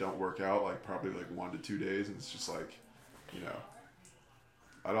days where I don't work out, like probably like 1 to 2 days, and it's just like,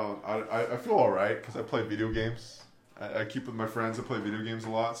 I feel all right because I play video games I keep with my friends. I play video games a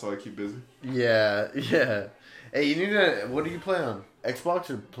lot, so I keep busy. Yeah. Hey, you need to. What do you play on? Xbox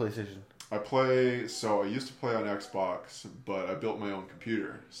or PlayStation? So I used to play on Xbox, but I built my own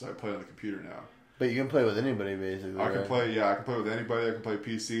computer, so I play on the computer now. But you can play with anybody, basically. I can play with anybody. I can play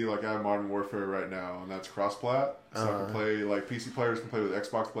PC. Like I have Modern Warfare right now, and that's cross-plat. So I can play, like, PC players can play with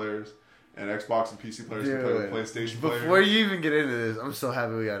Xbox players, and Xbox and PC players can play with PlayStation players. Before you even get into this, I'm so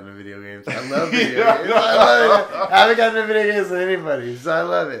happy we got into video games. I love video games. I love it. I haven't gotten into video games with anybody, so I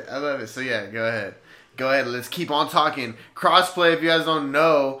love it. So yeah, go ahead. Let's keep on talking. Crossplay, if you guys don't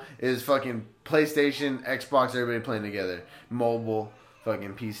know, is fucking PlayStation, Xbox, everybody playing together. Mobile,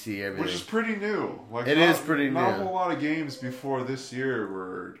 fucking PC, everything. Which is pretty new. Like, it is pretty new. Not a whole lot of games before this year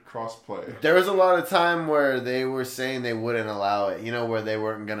were crossplay. There was a lot of time where they were saying they wouldn't allow it. You know, where they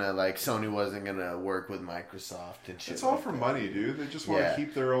weren't gonna, like, Sony wasn't gonna work with Microsoft and shit. It's all for money, dude. They just want to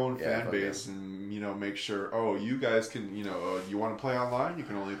keep their own fan base and, make sure, you guys can, you want to play online? You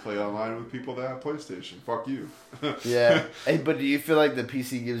can only play online with people that have PlayStation. Fuck you. Yeah. Hey, but do you feel like the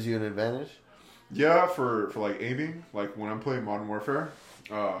PC gives you an advantage? Yeah, for like aiming, like when I'm playing Modern Warfare,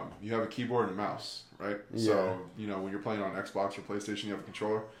 you have a keyboard and a mouse, right? Yeah. So, when you're playing on Xbox or PlayStation, you have a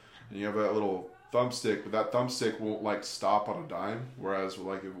controller, and you have that little thumbstick, but that thumbstick won't, like, stop on a dime, whereas,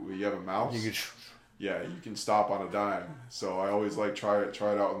 like, if you have a mouse, you can stop on a dime. So I always, like, try it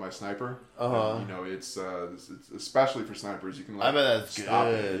out with my sniper. And, it's especially for snipers, you can, like, I bet that's stop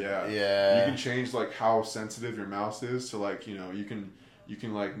good. It. Yeah. You can change, like, how sensitive your mouse is to, like, you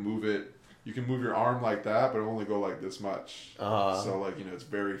can, like, move it. You can move your arm like that, but it'll only go like this much. So, like, it's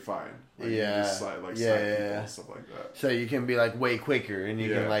very fine. Like, you can just slide people and stuff like that. So you can be, like, way quicker, and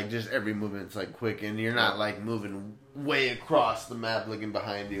you can, like, just every movement's, like, quick, and you're not, like, moving way across the map looking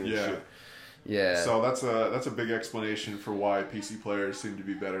behind you and shit. Yeah. So that's a big explanation for why PC players seem to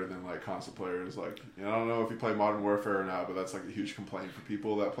be better than, like, console players. Like, I don't know if you play Modern Warfare or not, but that's, like, a huge complaint for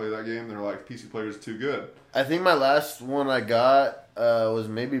people that play that game. They're like, PC players are too good. I think my last one I got was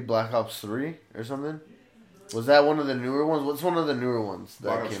maybe Black Ops 3 or something. Was that one of the newer ones? What's one of the newer ones?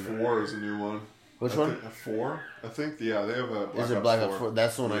 Black Ops 4 is a new one. Which one? 4? I think, yeah, they have a Black Ops 4. Is it Black Ops 4?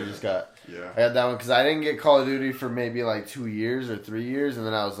 That's the one I just got. Yeah. I got that one because I didn't get Call of Duty for maybe like 2 years or 3 years, and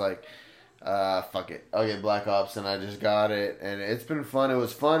then I was like, fuck it, I'll get Black Ops, and I just got it, and it's been fun. It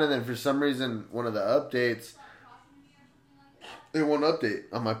was fun, and then for some reason, one of the updates, it won't update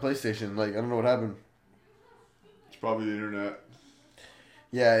on my PlayStation. Like, I don't know what happened. It's probably the internet.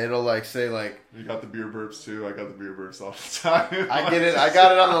 Yeah, it'll, like, say, like... You got the beer burps, too. I got the beer burps all the time. I get it. I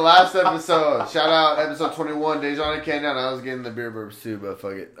got it on the last episode. Shout out, episode 21, Dejan and Canyon. I was getting the beer burps, too, but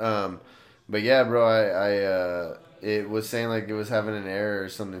fuck it. But yeah, bro, I it was saying, like, it was having an error or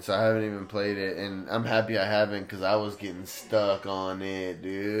something, so I haven't even played it, and I'm happy I haven't, because I was getting stuck on it,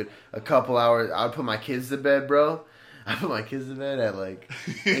 dude. A couple hours. I would put my kids to bed, bro. I put my kids to bed at like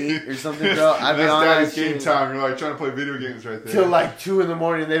 8 or something, bro. I'd be on daddy's game time. You're like trying to play video games right there. Till like 2 in the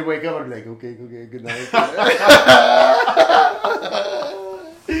morning, they'd wake up and be like, okay, good night.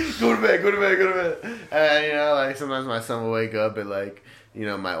 Go to bed. And, like sometimes my son will wake up at like,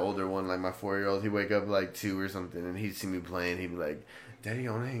 my older one, like my 4-year-old, he'd wake up at like 2 or something, and he'd see me playing. He'd be like, Daddy,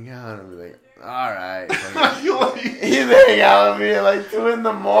 you want to hang out? And I'd be like, all right. He'd hang out with me at like 2 in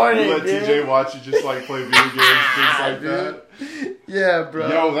the morning. You let TJ watch you just like play video games, things like that. Yeah, bro.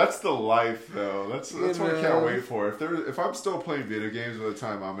 Yo, that's the life, though. That's what I can't wait for. If I'm still playing video games by the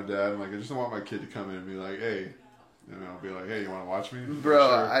time I'm a dad, like, I just don't want my kid to come in and be like, hey. Be like, hey, you want to watch me? Bro,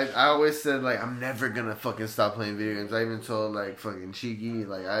 sure. I always said, like, I'm never going to fucking stop playing video games. I even told, like, fucking Cheeky,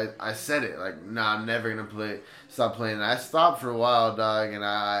 like, I said it. Like, nah, I'm never going to stop playing. And I stopped for a while, dog, and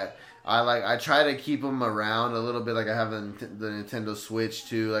I try to keep them around a little bit. Like, I have the Nintendo Switch,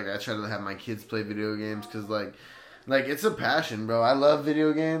 too. Like, I try to have my kids play video games because, like, it's a passion, bro. I love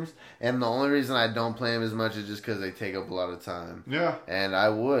video games, and the only reason I don't play them as much is just because they take up a lot of time. Yeah. And I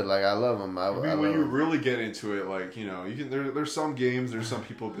love them. I mean, when you really get into it, like, there's some games, there's some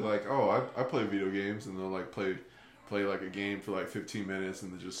people be like, oh, I play video games, and they'll, like, play like a game for like 15 minutes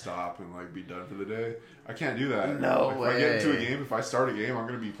and then just stop and like be done for the day. I can't do that. No way. If I get into a game, if I start a game, I'm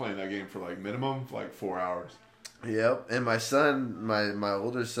going to be playing that game for like minimum like 4 hours. Yep. And my son, my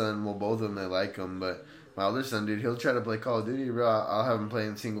older son, well, both of them, they like them, but my older son, dude, he'll try to play Call of Duty, bro. I'll have him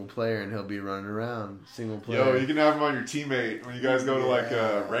playing single player, and he'll be running around single player. Yo, you can have him on your teammate when you guys go to like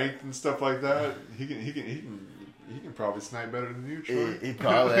ranked and stuff like that. He can probably snipe better than you, Troy. He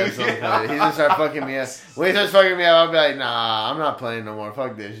probably at some point. He's gonna start fucking me up. When he starts fucking me up, I'll be like, nah, I'm not playing no more.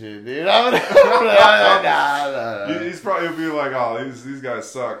 Fuck this shit, dude. I'm like, nah. He's probably be like, oh, these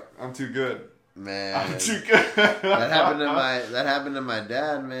guys suck. I'm too good. Man, I'm too good. that happened to my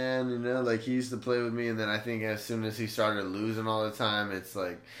dad, man. You know, like he used to play with me, and then I think as soon as he started losing all the time, it's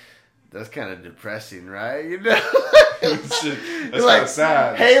like that's kind of depressing, right? You know, That's like, kind of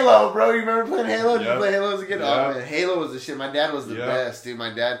sad. Halo, bro. You remember playing Halo? Did you Yep. play Halo as a kid? Yep. Oh man, Halo was the shit. My dad was the Yep. best, dude.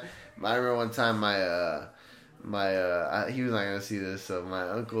 My dad. I remember one time he was not gonna see this, so my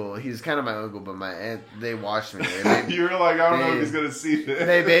uncle, he's kind of my uncle, but my aunt, they watched me. You were like, I don't know if he's gonna see this.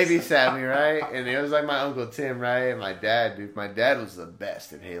 They babysat me, right? And it was like my Uncle Tim, right? And my dad, dude. My dad was the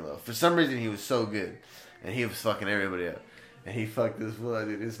best at Halo. For some reason, he was so good. And he was fucking everybody up. And he fucked this fool,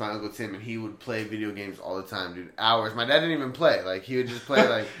 dude. This is my Uncle Tim, and he would play video games all the time, dude. Hours. My dad didn't even play. Like, he would just play,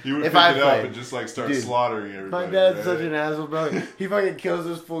 like, You would if pick I it played. up and just, like, start Dude, slaughtering everybody. My dad's right? such an asshole, bro. He fucking kills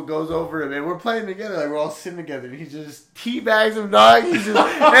this fool, goes over him, and we're playing together. Like, we're all sitting together, and he just teabags him, dog. He's just,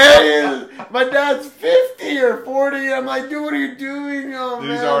 my dad's 50 or 40, and I'm like, dude, what are you doing, yo,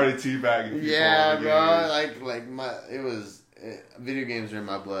 man? He's already teabagging people. Yeah, on the bro. Video games are in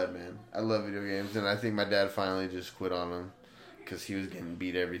my blood, man. I love video games, and I think my dad finally just quit on them because he was getting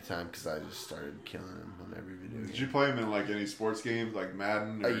beat every time because I just started killing him on every video game. Did you play him in like any sports games like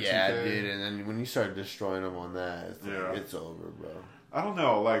Madden or Yeah, 2K? dude. And then when you start destroying him on that, it's, it's over, bro. I don't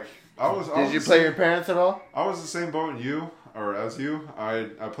know. Like Did you play your parents at all? I was the same boat as you.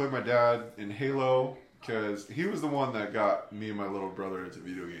 I played my dad in Halo because he was the one that got me and my little brother into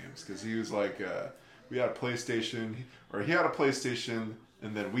video games because he was like, we had a PlayStation, or he had a PlayStation,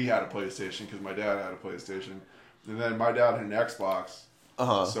 and then we had a PlayStation because my dad had a PlayStation, and then my dad had an Xbox.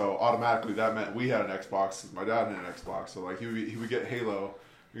 So automatically that meant we had an Xbox because my dad had an Xbox. So like he would get Halo.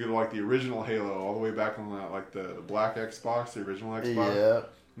 You get like the original Halo all the way back on that like the black Xbox, the original Xbox. Yeah.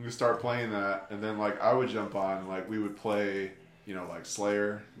 We would start playing that, and then like I would jump on, and, like we would play, you know, like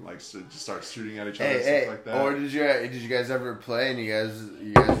Slayer, like so just start shooting at each other, and stuff like that. Or did you guys ever play and you guys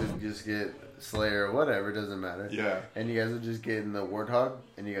would just get Slayer or whatever, it doesn't matter. Yeah. And you guys would just get in the Warthog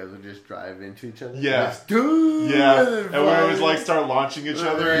and you guys would just drive into each other. Yeah. Dude. Yeah. And we always like start launching each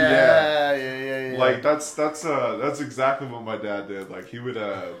other. Yeah. Like that's exactly what my dad did. Like he would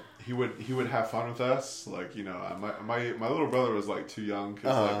have fun with us. Like, you know, my little brother was like too young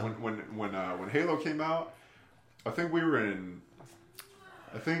because like when Halo came out, I think we were in.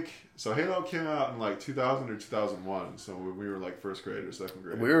 So Halo came out in like 2000 or 2001. So we were like first grade or second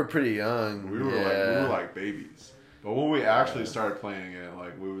grade. We were pretty young. We were like babies. But when we actually started playing it,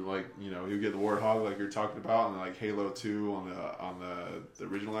 like we would like, you know, you get the Warthog like you're talking about, and like Halo 2 on the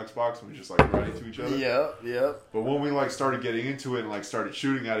original Xbox, and we just like run into each other. Yep. But when we like started getting into it and like started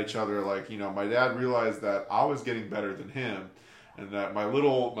shooting at each other, like, you know, my dad realized that I was getting better than him, and that my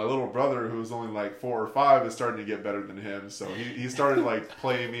little brother, who was only like 4 or 5, is starting to get better than him. So he started like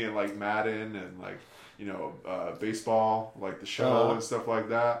playing me in like Madden and like, you know, baseball, like the show and stuff like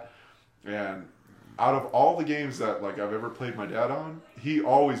that. And out of all the games that like I've ever played my dad on, he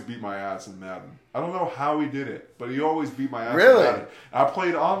always beat my ass in Madden. I don't know how he did it, but he always beat my ass in Madden. I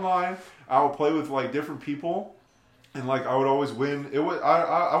played online. I would play with like different people, and like I would always win. It was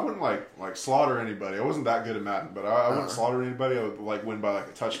I wouldn't like slaughter anybody. I wasn't that good at Madden, but I wouldn't slaughter anybody. I would like win by like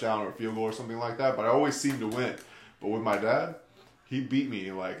a touchdown or a field goal or something like that. But I always seemed to win. But with my dad, he beat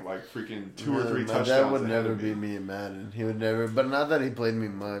me like freaking 2 or 3 touchdowns. My dad would never beat me in Madden. He would never, but not that he played me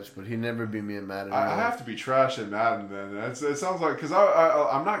much, but he never beat me in Madden. I have to be trash in Madden then. It sounds like, because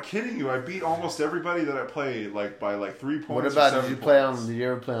I'm not kidding you. I beat almost everybody that I played like by like 3 points. What about, did you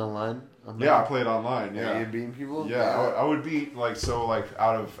ever play online? Yeah, I played online. Yeah, you beating people. Yeah, I would beat like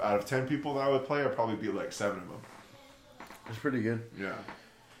out of 10 people that I would play, I'd probably beat like 7 of them. That's pretty good. Yeah.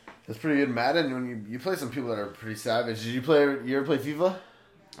 That's pretty good. Madden, when you play some people that are pretty savage. Did you ever play FIFA?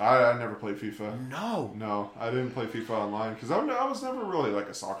 I never played FIFA. No, I didn't play FIFA online because I was never really like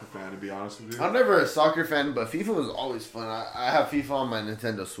a soccer fan, to be honest with you. I'm never a soccer fan, but FIFA was always fun. I have FIFA on my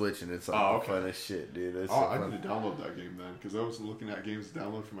Nintendo Switch, and it's like the funnest shit, dude. It's I need to download that game then, because I was looking at games to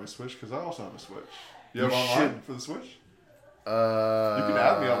download for my Switch, because I also have a Switch. You have online for the Switch? You can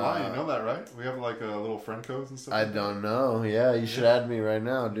add me online, you know that, right? We have like a little friend codes and stuff. I don't know. Yeah, you should add me right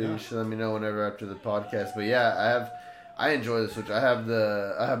now, dude. Yeah. You should let me know whenever after the podcast. But yeah, I enjoy the Switch. I have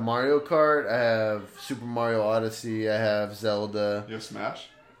Mario Kart, I have Super Mario Odyssey, I have Zelda. You have Smash?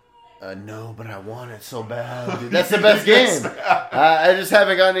 No, but I want it so bad, dude. That's the best game. I just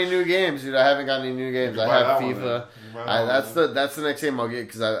haven't got any new games, dude. I haven't got any new games. I have FIFA. That's the next game I'll get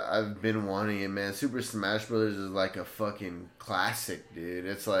because I've been wanting it, man. Super Smash Brothers is like a fucking classic, dude.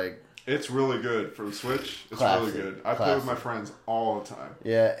 It's like, it's really good for the Switch. It's really good. I play with my friends all the time.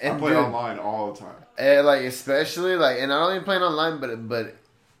 Yeah, and I play online all the time. And like especially like, and not only playing online, but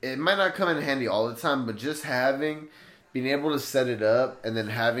it might not come in handy all the time, but just having being able to set it up and then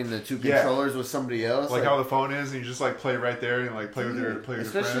having the two controllers with somebody else, like how the phone is, and you just like play right there and like play with your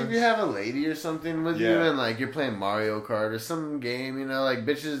especially if you have a lady or something with you and like you're playing Mario Kart or some game, you know, like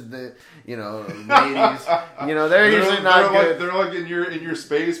bitches that ladies, they're usually not good. They're like in your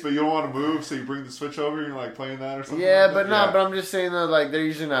space, but you don't want to move, so you bring the Switch over and you're like playing that or something. Yeah, like but I'm just saying though, like they're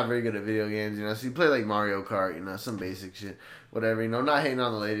usually not very good at video games, you know. So you play like Mario Kart, you know, some basic shit, whatever, you know. Not hating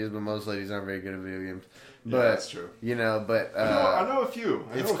on the ladies, but most ladies aren't very good at video games. But, yeah, that's true. You know, but I know a few.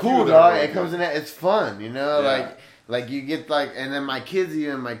 It's cool, dog. It comes in. It's fun, you know. Like you get like, and then my kids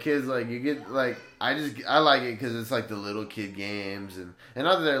like you get like I like it because it's like the little kid games and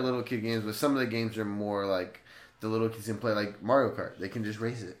not that they're little kid games, but some of the games are more like the little kids can play like Mario Kart. They can just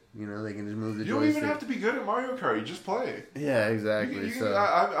race it. You know, they can just move the joystick. You don't even have to be good at Mario Kart. You just play. Yeah, exactly.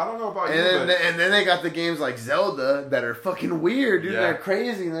 I don't know about and then they got the games like Zelda that are fucking weird, dude. Yeah. They're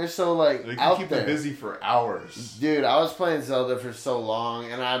crazy and they're so like they can out keep there. them busy for hours. Dude, I was playing Zelda for so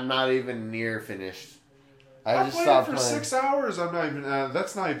long and I'm not even near finished. I just stopped playing. 6 hours. I'm not even.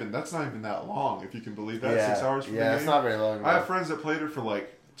 That's not even that long. If you can believe that, 6 hours for the game. It's not very long. I have friends that played it for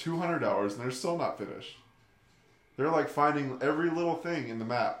like 200 hours and they're still not finished. They're like finding every little thing in the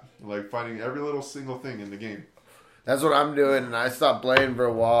map, like finding every little single thing in the game. That's what I'm doing, and I stopped playing for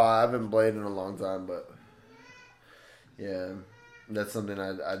a while. I haven't played in a long time, but yeah, that's something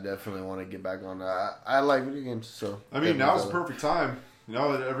I definitely want to get back on. I like video games, so I mean, now's the perfect time. You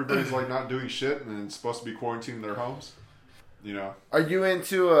know that everybody's like not doing shit and it's supposed to be quarantined in their homes. You know, are you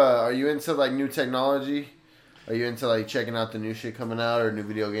into like new technology? Are you into like checking out the new shit coming out, or new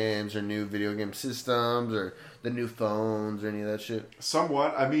video games, or new video game systems, or the new phones, or any of that shit?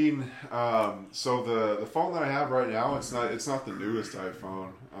 Somewhat. I mean, so the phone that I have right now, it's not the newest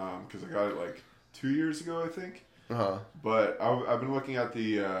iPhone, because I got it like 2 years ago, I think. But I've been looking at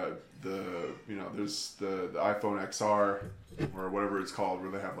the there's the iPhone XR or whatever it's called,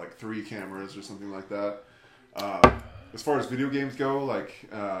 where they have like 3 cameras or something like that. As far as video games go, like,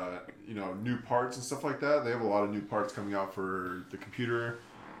 new parts and stuff like that, they have a lot of new parts coming out for the computer,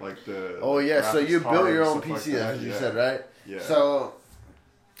 like the... Oh, yeah, so you built your own PC, like as you said, right? Yeah. So,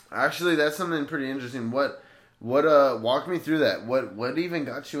 actually, that's something pretty interesting. What walk me through that. What even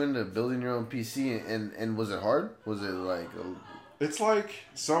got you into building your own PC, and was it hard? Was it like... It's like,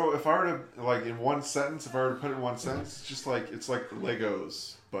 so if I were to, like, in one sentence, if I were to put it in one sentence, it's like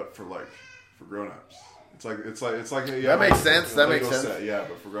Legos, but for grown-ups. It's like that makes sense. That makes sense. Set, yeah,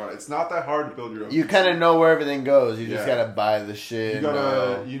 but for grown, it's not that hard to build your own. You kind of know where everything goes. You just gotta buy the shit. You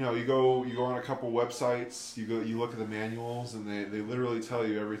gotta, you go on a couple websites. You look at the manuals, and they literally tell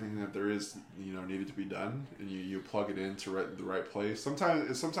you everything that there is, needed to be done, and you plug it into the right place. Sometimes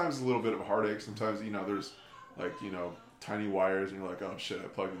it's a little bit of a heartache. Sometimes there's like tiny wires, and you're like, oh shit, I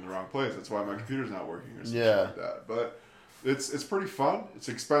plugged in the wrong place. That's why my computer's not working or something like that. But it's pretty fun. It's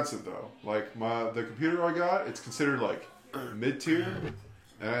expensive though. Like the computer I got, it's considered like mid-tier,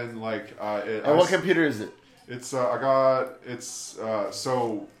 and like what computer is it? It's so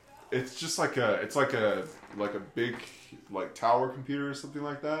it's just like a big like tower computer or something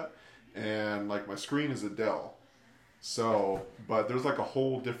like that, and like my screen is a Dell. So, but there's like a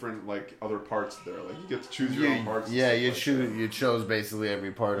whole different like other parts there. Like you get to choose your own parts. Yeah, you chose basically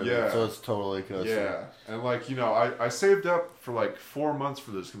every part of it, so it's totally custom. Yeah, and like I saved up for like 4 months for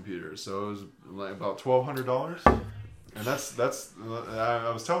this computer, so it was like about $1,200, and that's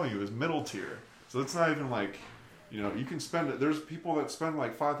I was telling you it was middle tier. So it's not even like you can spend it. There's people that spend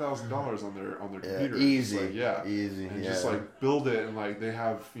like $5,000 on their computer. Easy, like, easy, and just like build it, and like they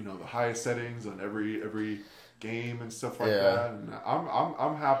have the highest settings on every game and stuff like that, and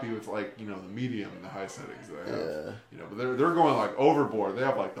I'm happy with like the medium and the high settings that I have. But they're going like overboard. They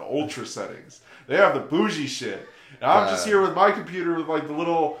have like the ultra settings. They have the bougie shit. And I'm just here with my computer with like the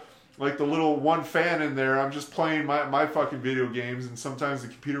little one fan in there. I'm just playing my fucking video games, and sometimes the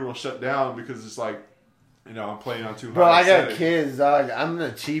computer will shut down because it's like I'm playing on too high. Bro, I got settings. kids, dog. I'm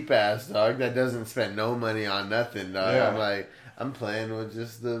the cheap ass dog that doesn't spend no money on nothing, dog. Yeah. I'm playing with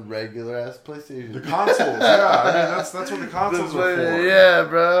just the regular ass PlayStation. The consoles, yeah. I mean, that's what the consoles are for. Yeah,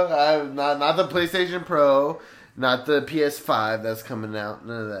 bro. Not the PlayStation Pro, not the PS5 that's coming out.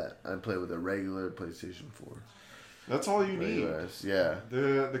 None of that. I play with a regular PlayStation 4. That's all you need. Yeah.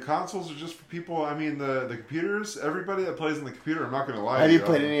 The consoles are just for people. I mean, the computers. Everybody that plays on the computer. I'm not going to lie. Have you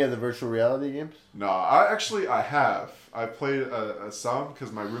played any of the virtual reality games? No, I have. I played some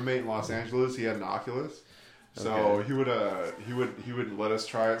because my roommate in Los Angeles, he had an Oculus. So he would let us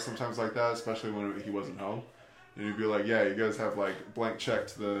try it sometimes like that, especially when he wasn't home, and he'd be like, "Yeah, you guys have like blank check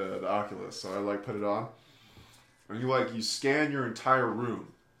to the Oculus." So I like put it on, and you scan your entire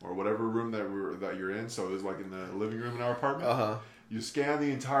room, or whatever room that you're in. So it was like in the living room in our apartment. You scan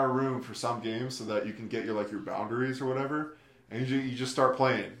the entire room for some games so that you can get your boundaries or whatever, and you just start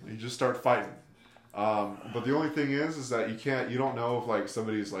playing. You just start fighting. But the only thing is that you don't know if like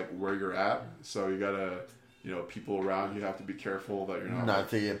somebody's like where you're at, so you gotta, people around you have to be careful that you're not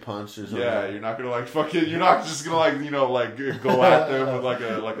to get punched or something. Yeah, you're not gonna you're not just gonna go at them with like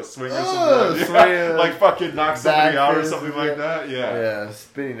a swing or something, like fucking knock somebody out or something like that. Yeah,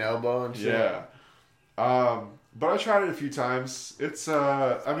 spinning elbow and shit. Yeah. But I tried it a few times. It's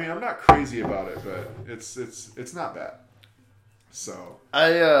I'm not crazy about it, but it's not bad. So I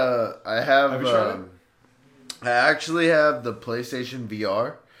have you tried it? I actually have the PlayStation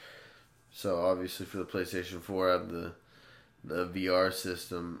VR. So obviously for the PlayStation 4 I have the VR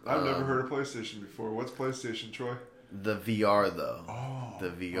system. I've never heard of PlayStation before. What's PlayStation, Troy? The VR though. Oh.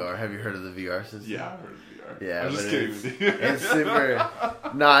 The VR. Have you heard of the VR system? Yeah, I've heard of VR. Yeah, I'm just kidding with you. It's super.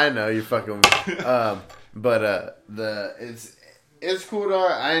 No, I know you're fucking with me. But it's cool to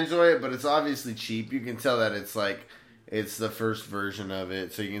I enjoy it, but it's obviously cheap. You can tell that it's the first version of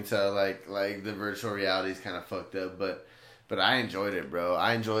it, so you can tell like the virtual reality is kind of fucked up. But I enjoyed it, bro.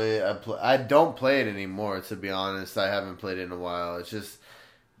 I enjoy it. I don't play it anymore, to be honest. I haven't played it in a while. It's just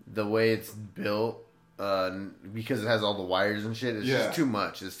the way it's built, because it has all the wires and shit. It's just too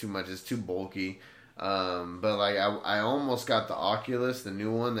much. It's too much. It's too bulky. But like I almost got the Oculus, the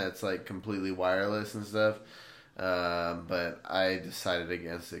new one that's like completely wireless and stuff. But I decided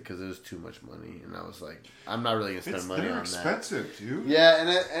against it because it was too much money, and I was like, I'm not really gonna spend money on that. They're expensive, dude. Yeah,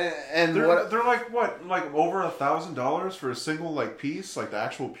 and they're like what, like over $1,000 for a single like piece, like the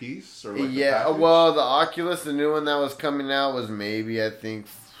actual piece, or like well, the Oculus, the new one that was coming out was maybe $500,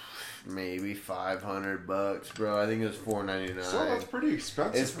 bro. I think it was $499. So that's pretty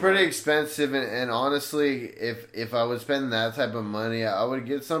expensive. It's pretty expensive, and honestly, if I would spend that type of money, I would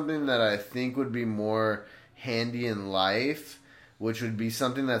get something that I think would be more handy in life, which would be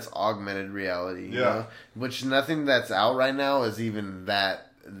something that's augmented reality. You know? Which nothing that's out right now is even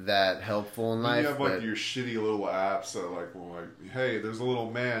that helpful in life. You have like your shitty little apps that like hey, there's a little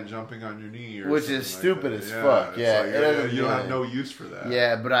man jumping on your knee, or which is stupid as fuck. Yeah, you don't have no use for that.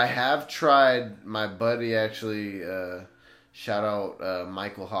 Yeah, but I have tried. My buddy actually, shout out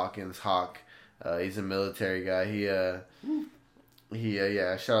Michael Hawkins Hawk. He's a military guy. He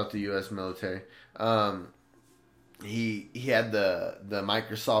shout out the U.S. military. He had the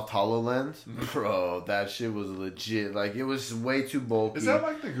Microsoft HoloLens. Bro, that shit was legit. Like, it was way too bulky. Is that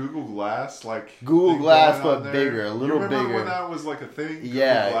like the Google Glass? Like Google Glass, but bigger, a little bigger. Remember when that was like a thing?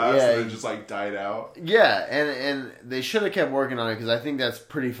 Yeah, Google Glass, yeah. and it just like died out. Yeah, and they should have kept working on it because I think that's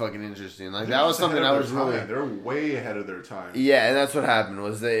pretty fucking interesting. Like, that was something I was really. They're way ahead of their time. Yeah, and that's what happened.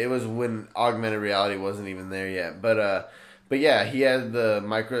 It was when augmented reality wasn't even there yet, But yeah, he had the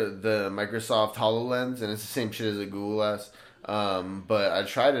Microsoft HoloLens, and it's the same shit as a Google Glass. But I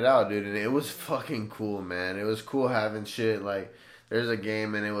tried it out, dude, and it was fucking cool, man. It was cool having shit, like, there's a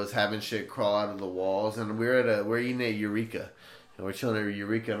game, and it was having shit crawl out of the walls, and we're eating at Eureka, and we're chilling at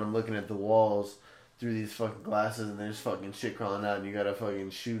Eureka, and I'm looking at the walls through these fucking glasses, and there's fucking shit crawling out, and you gotta fucking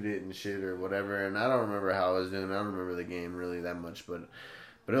shoot it and shit or whatever, and I don't remember how I was doing. I don't remember the game really that much, but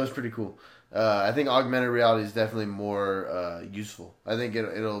it was pretty cool. I think augmented reality is definitely more useful. I think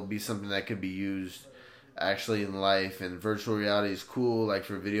it'll be something that could be used actually in life, and virtual reality is cool, like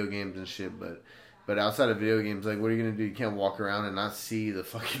for video games and shit. But outside of video games, like, what are you gonna do? You can't walk around and not see the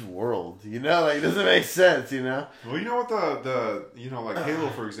fucking world. You know, like, it doesn't make sense. You know. Well, you know what the like Halo,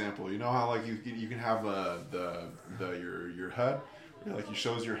 for example. You know how like you can have your HUD. Like, he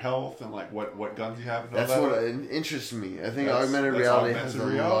shows your health and like what guns you have. And that's all that. What interests me. I think augmented reality has a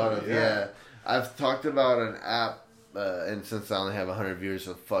lot of I've talked about an app, and since I only have 100 viewers,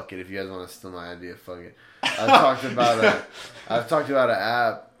 so fuck it. If you guys want to steal my idea, fuck it. I've talked about an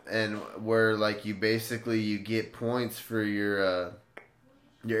app, and where like you get points for your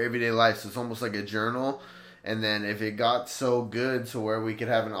everyday life. So it's almost like a journal. And then if it got so good to where we could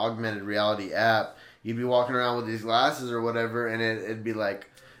have an augmented reality app, you'd be walking around with these glasses or whatever, and it'd be like,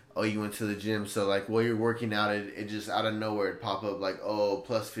 oh, you went to the gym, so like while you're working out, it just out of nowhere it'd pop up like, oh,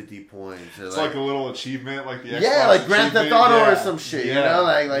 plus 50 points. Or it's like a little achievement, like the Xbox like Grand Theft Auto or some shit. Yeah. You know,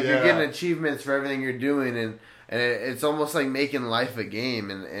 like you're getting achievements for everything you're doing, and it's almost like making life a game,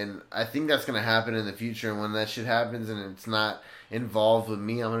 and I think that's gonna happen in the future. And when that shit happens, and involved with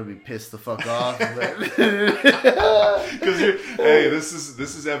me, I'm gonna be pissed the fuck off. Because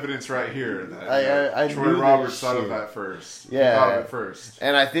this is evidence right here that I Troy Roberts thought of that first. Yeah, thought of it first.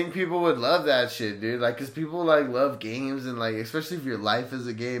 And I think people would love that shit, dude. Like, cause people like love games and like, especially if your life is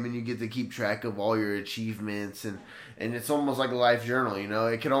a game and you get to keep track of all your achievements and it's almost like a life journal. You know,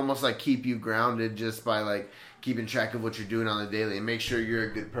 it can almost like keep you grounded just by like keeping track of what you're doing on the daily and make sure you're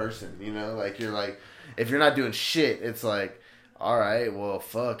a good person. You know, like you're like, if you're not doing shit, it's like, all right, well,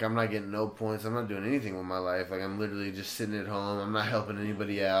 fuck, I'm not getting no points. I'm not doing anything with my life. Like, I'm literally just sitting at home. I'm not helping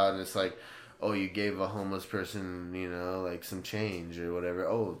anybody out. And it's like, oh, you gave a homeless person, you know, like some change or whatever.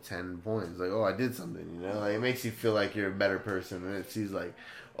 Oh, 10 points. Like, oh, I did something, you know? Like, it makes you feel like you're a better person. And it seems like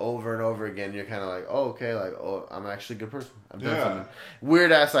over and over again, you're kind of like, oh, okay, like, oh, I'm actually a good person. I've done something.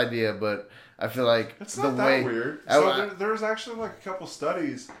 Weird-ass idea, but I feel like it's not that weird. So there's actually like a couple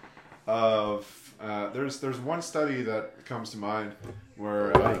studies of... there's one study that comes to mind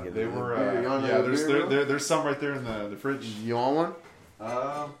where they were there's some right there in the fridge. You want one?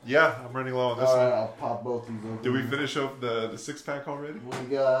 Yeah, I'm running low on this one. I'll pop both these open. Did we finish up the 6-pack already?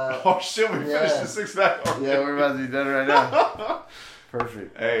 We got... Oh shit, we finished the 6-pack already. Yeah, we're about to be done right now.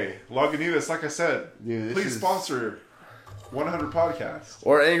 Perfect. Hey, Lagunitas, like I said, dude, please sponsor 100 podcasts.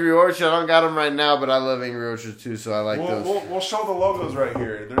 Or Angry Orchard. I don't got them right now, but I love Angry Orchard too, so I like those. We'll show the logos right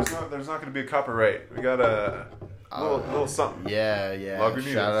here. There's not going to be a copyright. We got a little something. Yeah.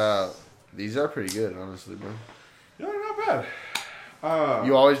 Lagunitas. Shout out. These are pretty good, honestly, bro. Yeah, they're not bad.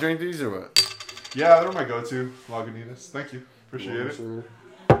 You always drink these or what? Yeah, they're my go-to. Lagunitas. Thank you. Appreciate it. Sure.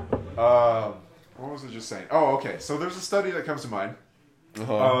 What was I just saying? Oh, okay. So there's a study that comes to mind.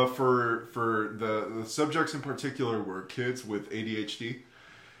 For the subjects in particular were kids with ADHD,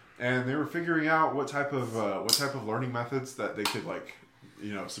 and they were figuring out what type of learning methods that they could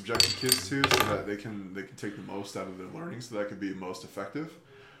subject the kids to, so that they can take the most out of their learning, so that could be most effective.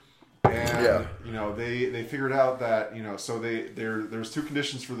 And they figured out that so there's two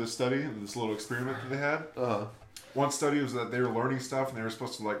conditions for this study, this little experiment that they had. One study was that they were learning stuff and they were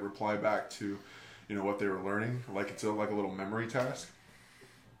supposed to like reply back to what they were learning, like it's a little memory task.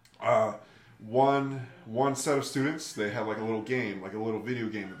 One set of students, they had like a little game, like a little video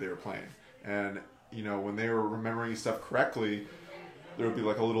game that they were playing, and when they were remembering stuff correctly, there would be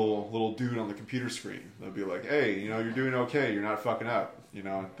like a little dude on the computer screen. They'd be like, "Hey, you're doing okay. You're not fucking up."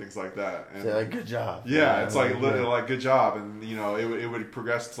 And things like that. And yeah, good job. Yeah, it's like good job, and it would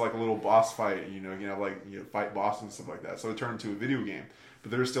progress to like a little boss fight. Fight bosses and stuff like that. So it turned into a video game, but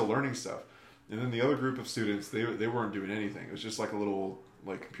they were still learning stuff. And then the other group of students, they weren't doing anything. It was just like a little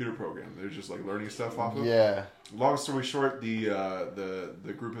computer program. They're just like learning stuff off of. Yeah. Long story short,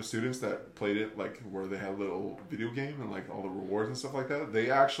 the group of students that played it, like where they had a little video game and like all the rewards and stuff like that,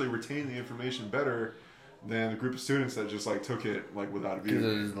 they actually retained the information better than the group of students that just like took it like without a video game.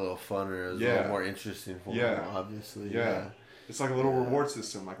 Because it was a little funner. It was a little more interesting for them, obviously. Yeah. It's like a little reward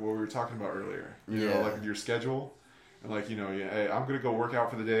system, like what we were talking about earlier. You know, like with your schedule, and like hey, I'm gonna go work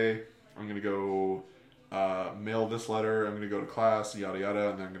out for the day. I'm gonna go mail this letter. I'm gonna go to class, yada yada,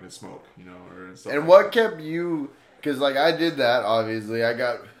 and then I'm gonna smoke, or stuff. And what kept you? Because like I did that. Obviously, I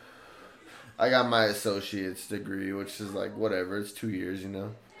got my associate's degree, which is like whatever. It's 2 years,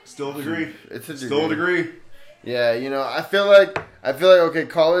 Still a degree. It's a degree. Still a degree. Yeah, I feel like okay,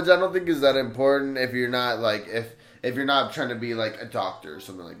 college I don't think is that important if you're not like if you're not trying to be like a doctor or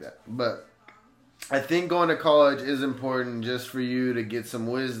something like that. But I think going to college is important just for you to get some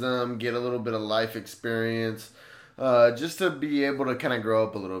wisdom, get a little bit of life experience, just to be able to kind of grow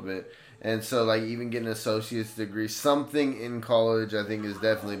up a little bit. And so, like, even getting an associate's degree, something in college, I think is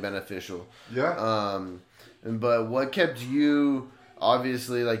definitely beneficial. Yeah. But what kept you,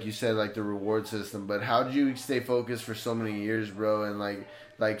 obviously, like you said, like the reward system, but how did you stay focused for so many years, bro? And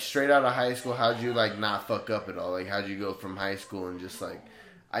like straight out of high school, how'd you like not fuck up at all? Like, how'd you go from high school and just like,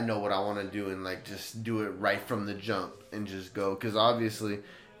 I know what I want to do and like just do it right from the jump and just go? Because obviously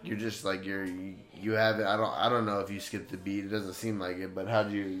you're just like you have it. I don't know if you skipped the beat. It doesn't seem like it. But how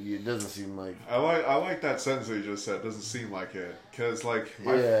do you? It doesn't seem like. I like that sentence that you just said. It doesn't seem like it, because like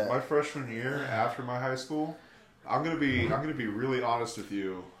my freshman year after my high school, I'm gonna be really honest with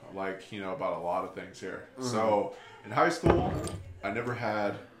you, like about a lot of things here. Mm-hmm. So in high school, I never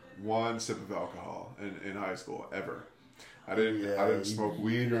had one sip of alcohol in high school ever. I didn't smoke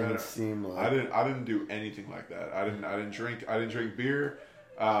weed or anything. I didn't do anything like that. I didn't drink beer.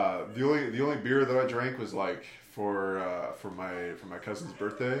 The only beer that I drank was like for my cousin's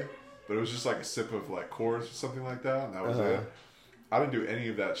birthday, but it was just like a sip of like Coors or something like that, and that was it. I didn't do any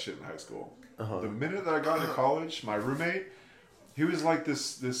of that shit in high school. The minute that I got into college, my roommate, he was like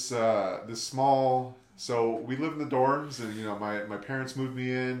this small So we live in the dorms, and my parents moved me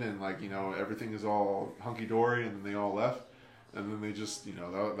in, and like everything is all hunky dory, and then they all left, and then they just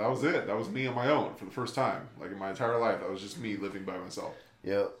that was it. That was me on my own for the first time, like in my entire life. That was just me living by myself.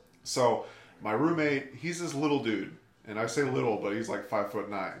 Yep. So my roommate, he's this little dude, and I say little, but he's like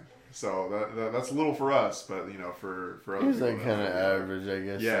 5'9". So that's little for us, but for other he's people, like kind of average, I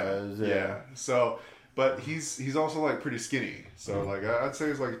guess. Yeah. So, but he's also like pretty skinny. So like I'd say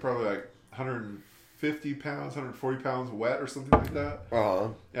he's like probably like 150 pounds, 140 pounds wet or something like that.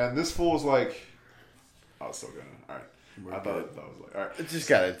 And this fool is like, I was still gonna. All right. I thought that was like, all right. It just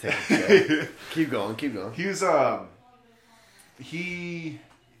gotta take a keep going. He was the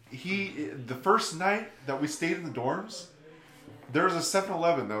first night that we stayed in the dorms, there was a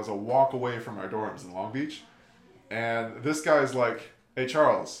 7-Eleven that was a walk away from our dorms in Long Beach. And this guy's like, "Hey,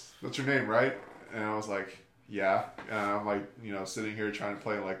 Charles, that's your name, right?" And I was like, "Yeah." And I'm like, sitting here trying to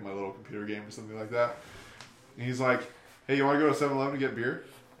play like my little computer game or something like that. And he's like, "Hey, you want to go to 7-Eleven to get beer?"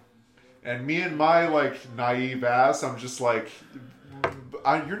 And me and my like naive ass, I'm just like,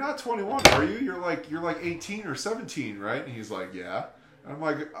 "You're not 21, are you? You're like 18 or 17, right?" And he's like, "Yeah." I'm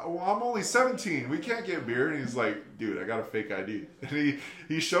like, "Well, I'm only 17. We can't get beer." And he's like, "Dude, I got a fake ID." And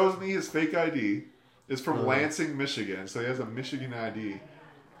he shows me his fake ID. It's from Lansing, Michigan. So he has a Michigan ID.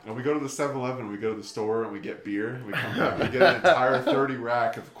 And we go to the 7-Eleven, we go to the store, and we get beer. And we come back, we get an entire 30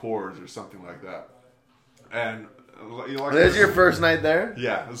 rack of Coors or something like that. And this is your first night there?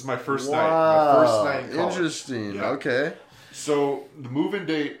 Yeah, this is my first night. My first night in college. Interesting. Yeah. Okay. So the move-in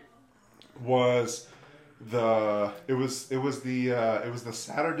date was the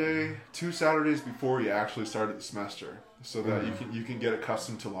Saturday, 2 Saturdays before you actually started the semester, so that you can get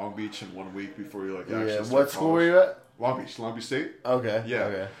accustomed to Long Beach in 1 week before you actually start What school were you at? Long Beach State. Okay. Yeah.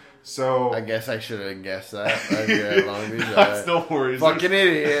 Okay. So I guess I should have guessed that. You're at Long Beach. That's no worries. Fucking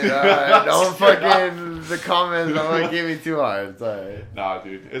idiot. Don't fucking the comments. Don't give me too hard. It's alright. Nah,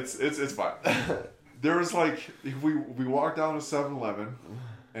 dude. It's fine. There was like we walked down to 7-Eleven.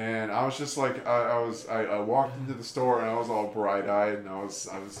 And I was just like, I walked into the store and I was all bright eyed and I was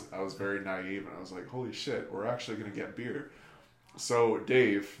very naive and I was like, holy shit, we're actually gonna get beer. So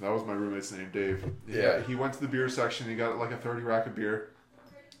Dave, that was my roommate's name, Dave. Yeah. He went to the beer section. He got like a 30 rack of beer,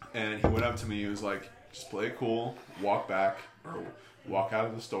 and he went up to me. He was like, just play it cool, walk back or walk out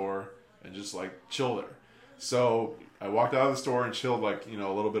of the store and just like chill there. So I walked out of the store and chilled like, a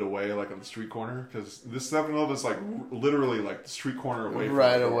little bit away, like on the street corner, because this 7-Eleven is like literally like the street corner away from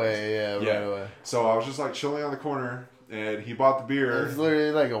right away. So I was just like chilling on the corner, and he bought the beer. It's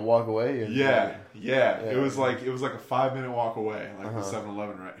literally like a walk away. Yeah. It was like a 5-minute walk away, like the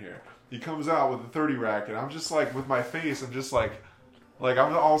 7-Eleven right here. He comes out with a 30 rack, and I'm just like, with my face, I'm just like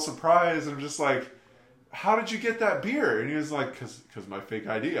I'm all surprised. I'm just like, how did you get that beer? And he was like, cause my fake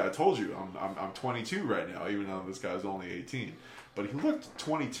ID. I told you, I'm 22 right now, even though this guy's only 18. But he looked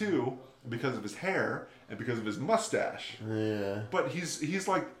 22 because of his hair and because of his mustache. Yeah. But he's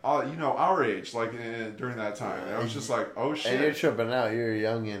like, our age, like during that time. And I was just like, oh shit. And you're tripping out. You're a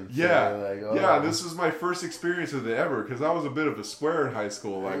youngin'. So yeah. like, oh. Yeah. This was my first experience with it ever, because I was a bit of a square in high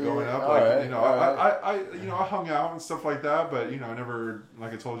school, like growing up. I hung out and stuff like that, but I never,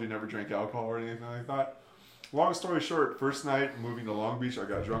 like I told you, never drank alcohol or anything like that. Long story short, first night moving to Long Beach, I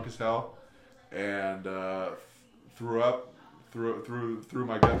got drunk as hell and threw up, threw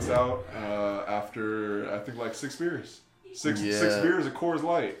my guts out after I think like 6 beers. Six beers of Coors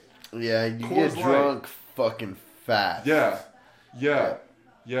Light. Yeah, you get drunk fucking fast. Yeah.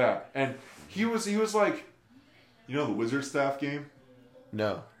 And he was like, the Wizard Staff game?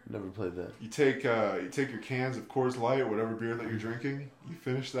 No, never played that. You take your cans of Coors Light, whatever beer that you're drinking, you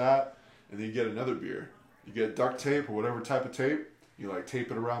finish that, and then you get another beer. You get duct tape or whatever type of tape. You like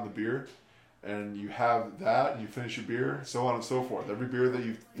tape it around the beer, and you have that, and you finish your beer, so on and so forth. Every beer that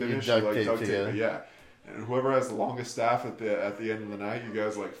you finish, you like duct tape it. Yeah. And whoever has the longest staff at the end of the night, you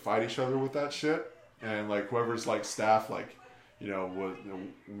guys like fight each other with that shit. And like whoever's like staff, like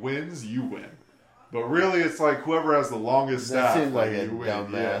wins, you win. But really, it's like whoever has the longest staff. That seems like a you win.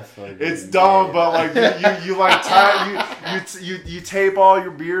 dumbass. Yeah. Like, it's dumb, but like you like you tape all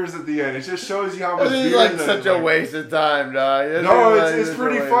your beers at the end. It just shows you how much beer. It's like such a waste of time, dog. It's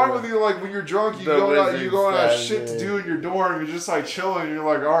pretty fun with you. Like when you're drunk, you go and have shit to do in your dorm. You're just like chilling. You're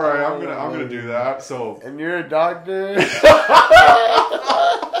like, all right, I'm gonna do that. So. And you're a doctor.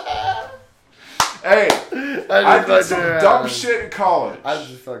 Hey, I did some dumb shit in college. I was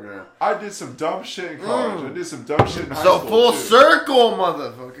just fucking around. I did some dumb shit in college. I did some dumb shit in high school. So full circle,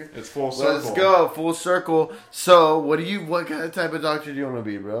 motherfucker. It's full circle. Let's go, full circle. So, what kind of type of doctor do you want to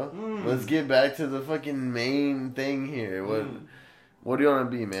be, bro? Let's get back to the fucking main thing here. What do you want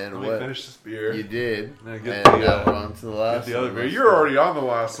to be, man? Let me finish this beer. You did. And now we're on to the last the other beer. You're already on the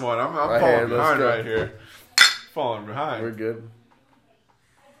last one. I'm falling behind right here. Falling behind. We're good.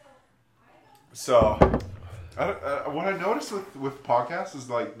 So, what I noticed with podcasts is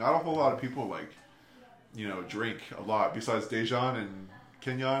like not a whole lot of people like, drink a lot besides Dejan and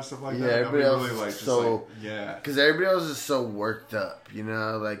Kenya and stuff like that. Yeah, everybody else really, like, is so yeah. Because everybody else is so worked up,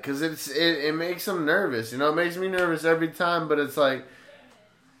 like because it makes them nervous. It makes me nervous every time, but it's like.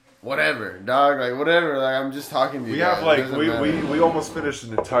 Whatever, dog. Like whatever. Like I'm just talking to you. We have like we almost finished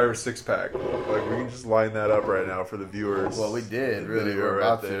an entire 6-pack. Like we can just line that up right now for the viewers. Well, we did really. We're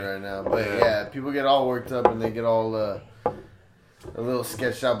about to right now. But yeah, people get all worked up and they get all a little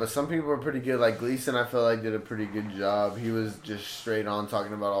sketched out. But some people are pretty good. Like Gleason, I feel like did a pretty good job. He was just straight on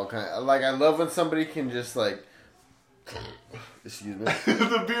talking about all kind. Like I love when somebody can just like. Excuse me.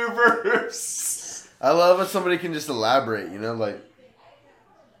 The beer verse. I love when somebody can just elaborate. Like.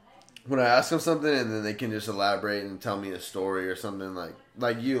 When I ask them something and then they can just elaborate and tell me a story or something like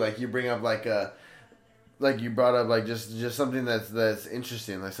you bring up like you brought up like just something that's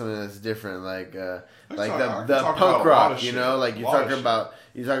interesting, like something that's different, like the punk rock, like you talk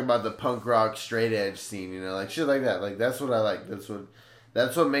about the punk rock straight edge scene, like shit like that. Like that's what I like.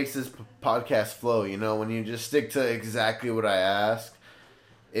 That's what makes this podcast flow, when you just stick to exactly what I ask,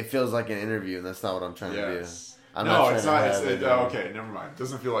 it feels like an interview, and that's not what I'm trying to do. It's not. Okay, never mind. It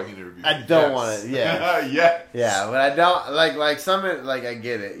doesn't feel like an interview. I don't want it. Yeah, yeah, yeah. But I don't like some. Like I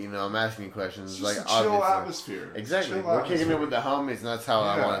get it. I'm asking you questions. It's like just a chill atmosphere. Exactly. We're kicking it with the homies, and that's how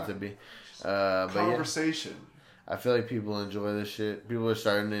I want it to be. Conversation. But I feel like people enjoy this shit. People are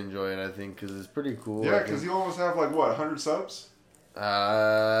starting to enjoy it. I think because it's pretty cool. Yeah, because you almost have 100 subs. And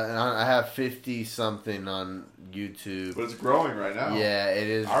I have 50 something on YouTube, but it's growing right now. Yeah, it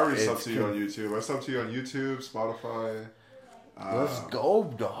is. I already subbed to you on YouTube. I subbed to you on YouTube, Spotify. Let's go,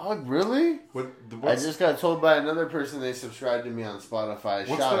 dog! Really? I just got told by another person they subscribed to me on Spotify.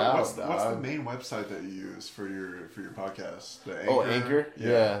 Shout out, dog! What's the main website that you use for your podcast? The Anchor? Oh, Anchor.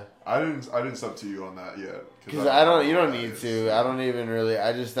 Yeah. I didn't sub to you on that yet because you don't need to. I don't even really.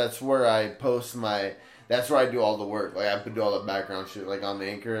 That's where I post my. That's where I do all the work. Like, I do all the background shit. Like, on the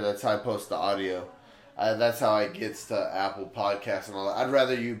Anchor, that's how I post the audio. That's how it gets to Apple Podcasts and all that. I'd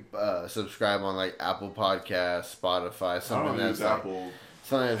rather you subscribe on, Apple Podcasts, Spotify, something that's Apple.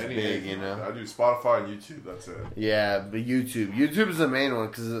 Something that's big, I do Spotify and YouTube, that's it. Yeah, but YouTube. YouTube is the main one,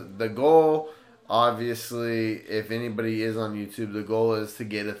 because the goal, obviously, if anybody is on YouTube, the goal is to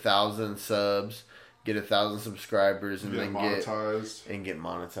get 1,000 subs. Get 1,000 subscribers and then get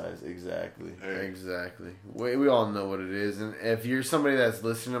monetized. Exactly. Hey. Exactly. We all know what it is. And if you're somebody that's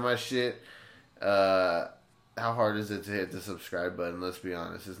listening to my shit, how hard is it to hit the subscribe button? Let's be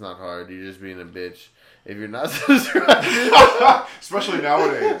honest. It's not hard. You're just being a bitch. If you're not subscribed. Especially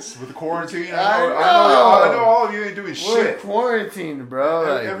nowadays. With the quarantine. I know all of you ain't doing shit. We're quarantined,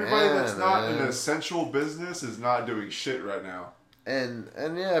 bro. Everybody that's not in an essential business is not doing shit right now. And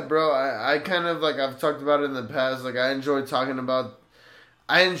yeah, bro, I kind of, I've talked about it in the past, I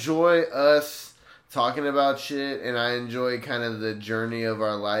enjoy us talking about shit, and I enjoy kind of the journey of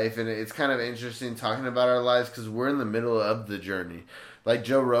our life, and it's kind of interesting talking about our lives, because we're in the middle of the journey. Like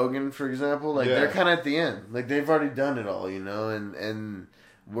Joe Rogan, for example, they're kind of at the end. They've already done it all, and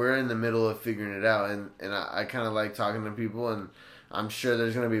we're in the middle of figuring it out, and I kind of like talking to people, and I'm sure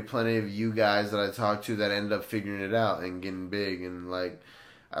there's going to be plenty of you guys that I talk to that end up figuring it out and getting big. And,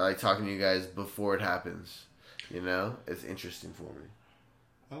 I like talking to you guys before it happens. It's interesting for me.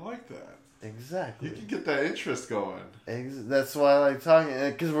 I like that. Exactly. You can get that interest going. That's why I like talking.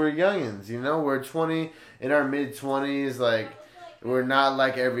 Because we're youngins, We're 20, in our mid-20s, we're not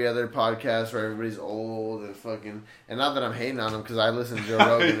like every other podcast where everybody's old and fucking... And not that I'm hating on them, because I listen to Joe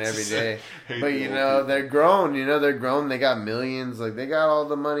Rogan every day. But, they're grown, they're grown. They got millions. They got all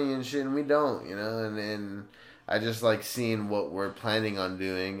the money and shit, and we don't, And I just like seeing what we're planning on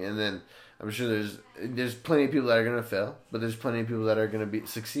doing. And then I'm sure there's plenty of people that are going to fail, but there's plenty of people that are going to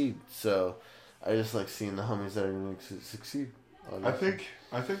succeed. So I just like seeing the homies that are going to succeed. I think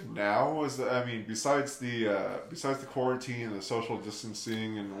now besides the quarantine and the social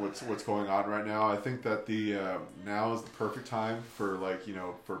distancing and what's going on right now, I think that now is the perfect time for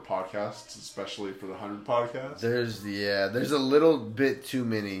for podcasts, especially for the 100 podcasts. There's a little bit too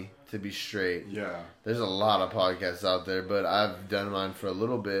many to be straight. Yeah. There's a lot of podcasts out there, but I've done mine for a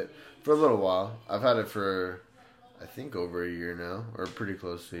little while. I've had it for I think over a year now, or pretty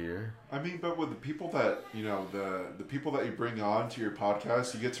close to a year. But with the people that, the people that you bring on to your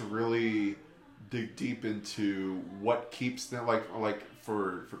podcast, you get to really dig deep into what keeps them, like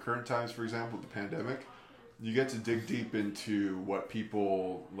for current times, for example, the pandemic, you get to dig deep into what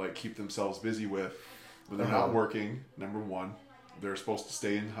people like keep themselves busy with when they're not working. Number one, they're supposed to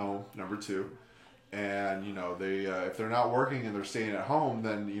stay in home. Number two, and you know they if they're not working and they're staying at home,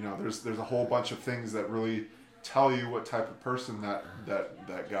 then you know there's a whole bunch of things that really tell you what type of person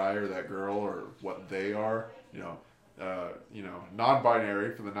that guy or that girl or what they are. You know,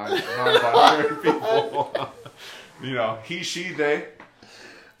 non-binary for the non-binary people. You know, he, she, they.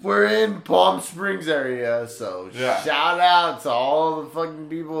 We're in Palm Springs area, so shout out to all the fucking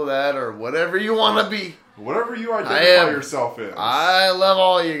people that are whatever you want to be. Whatever you identify yourself as. I love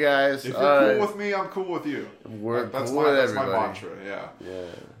all you guys. If you're cool with me, I'm cool with you. That's my mantra,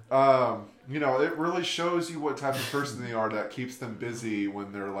 yeah. You know, it really shows you what type of person they are that keeps them busy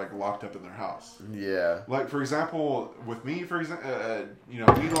when they're like locked up in their house. Yeah. Like for example, with me, you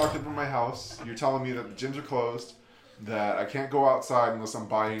know, me locked up in my house, you're telling me that the gyms are closed, that I can't go outside unless I'm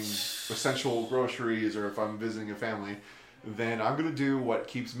buying essential groceries or if I'm visiting a family, then I'm gonna do what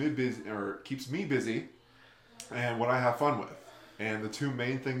keeps me busy and what I have fun with. And the two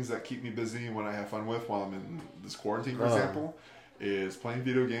main things that keep me busy and what I have fun with while I'm in this quarantine, for example, is playing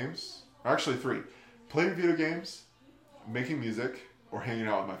video games. Actually, 3. Playing video games, making music, or hanging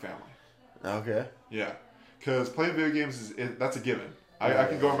out with my family. Okay. Yeah. Because playing video games, that's a given. I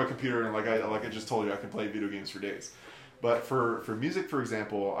can go on my computer and like I just told you, I can play video games for days. But for music, for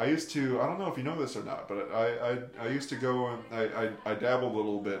example, I used to, I don't know if you know this or not, but I used to go and I dabbled a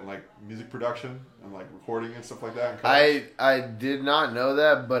little bit in like music production and like recording and stuff like that. I did not know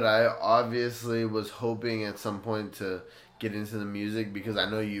that, but I obviously was hoping at some point to get into the music because I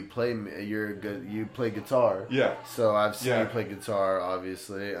know you play guitar. Yeah. So I've seen you play guitar,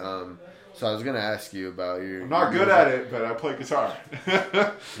 obviously. So I was gonna ask you about your. I'm not good at it, but I play guitar.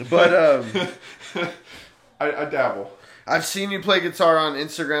 But I dabble. I've seen you play guitar on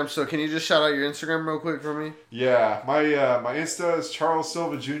Instagram, so can you just shout out your Instagram real quick for me? Yeah, my Insta is Charles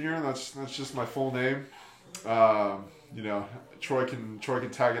Silva Jr. That's just my full name. You know, Troy can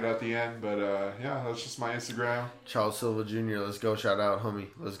tag it at the end, but yeah, that's just my Instagram. Charles Silva Jr. Let's go, shout out, homie.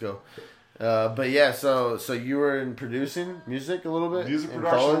 Let's go. But yeah, so you were in producing music a little bit? Music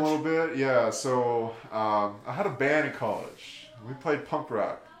production a little bit, yeah. So I had a band in college. We played punk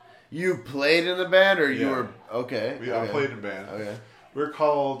rock. You played in the band, or you were okay? I played in a band. Okay. We're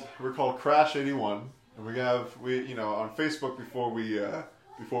called Crash 81, and we you know on Facebook before we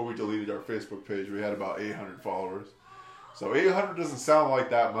deleted our Facebook page, we had about 800 followers. So 800 doesn't sound like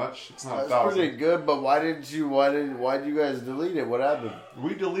that much. It's not 1,000. That's pretty good, but why did you guys delete it? What happened?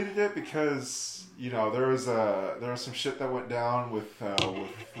 We deleted it because you know there was some shit that went down with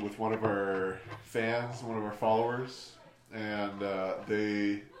one of our fans, one of our followers, and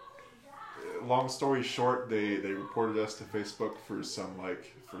they. Long story short, they reported us to Facebook for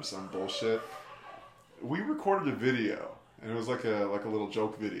some bullshit. We recorded a video, and it was like a little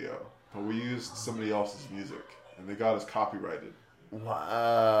joke video, but we used somebody else's music. And they got us copyrighted.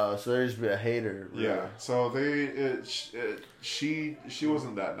 Wow! So there's a hater. Really. Yeah. So she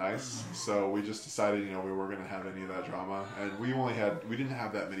wasn't that nice. So we just decided, you know, we weren't gonna have any of that drama. And we didn't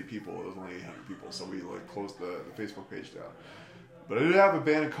have that many people. It was only 800 people. So we like closed the Facebook page down. But I did have a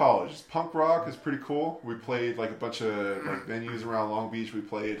band in college. Punk rock is pretty cool. We played like a bunch of like venues around Long Beach. We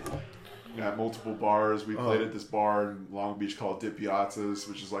played at multiple bars. We played at this bar in Long Beach called Dip Piazzas,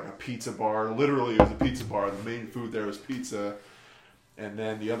 which is like a pizza bar. Literally, it was a pizza bar. The main food there was pizza. And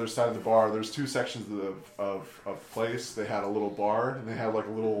then the other side of the bar, there's 2 sections of place. They had a little bar, and they had like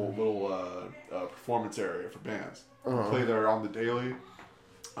a little performance area for bands. We played there on the daily.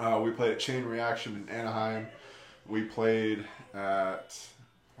 We played at Chain Reaction in Anaheim. We played at...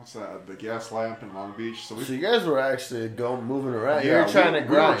 What's that? The Gas Lamp in Long Beach. So you guys were actually moving around. Yeah, you were trying to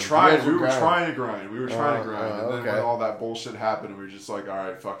grind. We were trying to grind. And then when all that bullshit happened, we were just like, all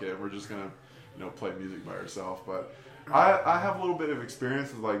right, fuck it. We're just gonna, you know, play music by ourselves. But I have a little bit of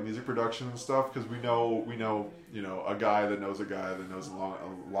experience with like music production and stuff because we know, you know, a guy that knows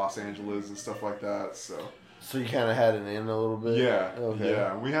Los Angeles and stuff like that. So you kind of had it in a little bit? Yeah. Okay.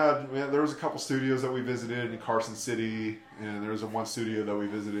 Yeah. There was a couple studios that we visited in Carson City, and there was one studio that we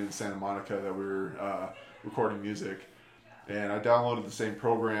visited in Santa Monica that we were recording music. And I downloaded the same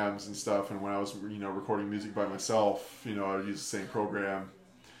programs and stuff, and when I was, you know, recording music by myself, you know, I would use the same program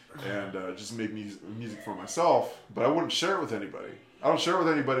and just make music for myself, but I wouldn't share it with anybody. I don't share it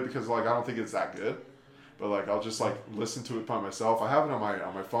with anybody because, like, I don't think it's that good. But, like, I'll just, like, listen to it by myself. I have it on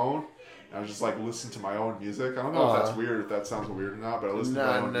my phone. I was just like listening to my own music. I don't know if that's weird, if that sounds weird or not, but I listen to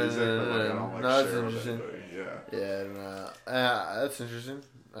my own music, but like I don't like share it with anybody. Yeah. Yeah, that's interesting.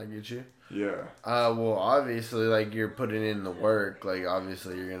 I get you. Yeah. Well, obviously, like, you're putting in the work. Like,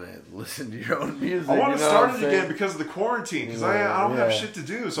 obviously, you're gonna listen to your own music. I want to start it again because of the quarantine. Because I don't have shit to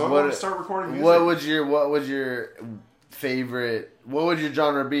do, so I want to start recording music. What would your favorite? What would your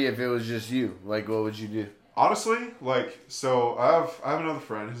genre be if it was just you? Like, what would you do? Honestly, like, so I have another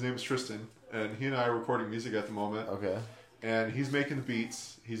friend. His name is Tristan, and he and I are recording music at the moment. Okay. And he's making the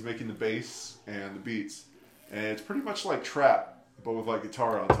beats. He's making the bass and the beats, and it's pretty much like trap, but with like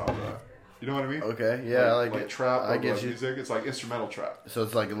guitar on top of that. You know what I mean? Okay, yeah, like it. Trap, I get like you. Music. It's like instrumental trap. So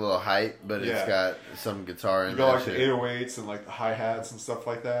it's like a little hype, but it's got some guitar in you there. got like the 808s and like the hi-hats and stuff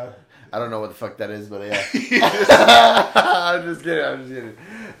like that. I don't know what the fuck that is, but yeah. I'm just kidding.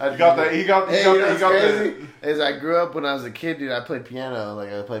 You got that? He got crazy? Is I grew up when I was a kid, dude. I played piano.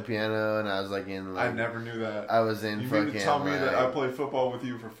 Like, I played piano, and I was like in. Like, I never knew that. I was in. You fucking. mean to tell me that I played football with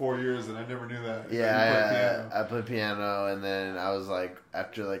you for 4 years, and I never knew that? Yeah, I played piano, and then I was like,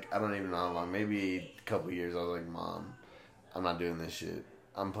 after like I don't even know how long, maybe a couple years, I was like, Mom, I'm not doing this shit.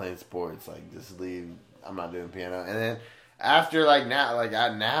 I'm playing sports. Like, just leave. I'm not doing piano. And then after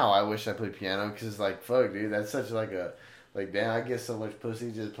now I wish I played piano because like fuck, dude, that's such like a. Like, damn, I get so much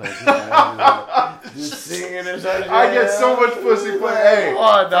pussy just playing piano. just singing or something. I get so much pussy playing. Hey,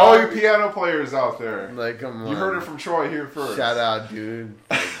 all you piano players out there. Like, come on. You heard it from Troy here first. Shout out, dude.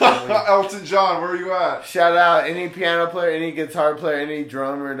 Elton John, where are you at? Shout out any piano player, any guitar player, any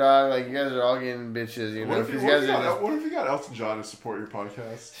drummer, dog. Like, you guys are all getting bitches, you know. What if you got Elton John to support your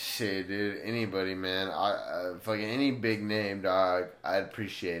podcast? Shit, dude. Anybody, man. Fucking any big name, dog. I'd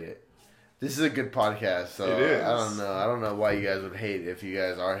appreciate it. This is a good podcast, so it is. I don't know why you guys would hate if you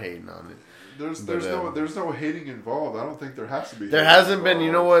guys are hating on it. There's no hating involved. I don't think there has to be. There hasn't been.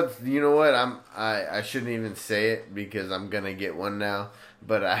 You know what? I shouldn't even say it because I'm gonna get one now.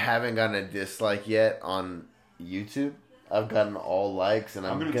 But I haven't gotten a dislike yet on YouTube. I've gotten all likes, and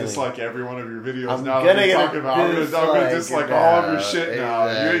I'm gonna dislike every one of your videos. Now that you're talking about, I'm gonna dislike all of your shit now.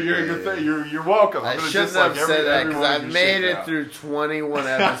 Exactly. You're welcome. I shouldn't have said that because I made it through 21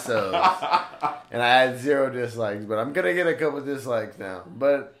 episodes, and I had 0 dislikes. But I'm gonna get a couple dislikes now.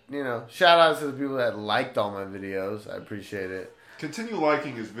 But you know, shout out to the people that liked all my videos. I appreciate it. Continue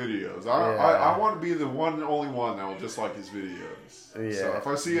liking his videos. I want to be the one and only one that will dislike his videos. Yeah. So if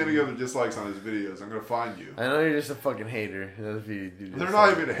I see any other dislikes on his videos, I'm gonna find you. I know you're just a fucking hater. They're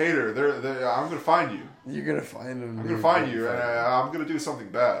not even a hater. I'm gonna find you. You're gonna find them. I'm gonna find you, and I'm gonna do something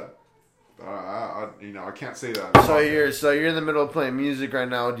bad. I can't say that. So you're in the middle of playing music right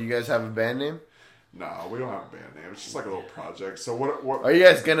now. Do you guys have a band name? No, we don't have a band name. It's just like a little project. So what are you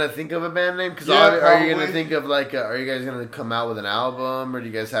guys gonna think of a band name? Because are you gonna think of are you guys gonna come out with an album, or do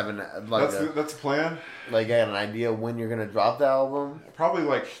you guys have that's the plan? Like, got an idea when you're gonna drop the album? Probably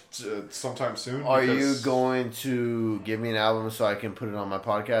like sometime soon. Are you going to give me an album so I can put it on my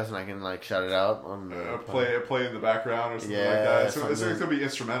podcast and I can like shout it out on play in the background or something like that? So it's gonna be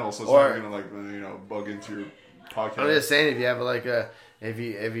instrumental, so it's not gonna bug into your podcast. I'm just saying, if you have like a. If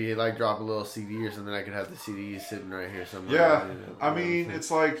you like drop a little CD or something, I could have the CD sitting right here somewhere. Yeah, I mean it's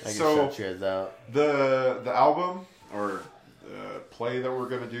like I can shout you guys out. The album or play that we're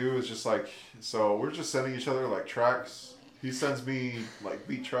gonna do is just like, so we're just sending each other like tracks. He sends me like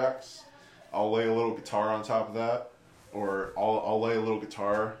beat tracks. I'll lay a little guitar on top of that, or I'll lay a little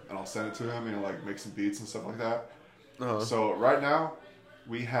guitar and I'll send it to him and like make some beats and stuff like that. Uh-huh. So right now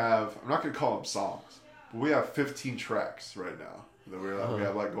we have, I'm not gonna call them songs, but we have 15 tracks right now. That we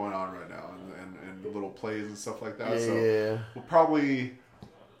have like going on right now, and little plays and stuff like that. We'll probably,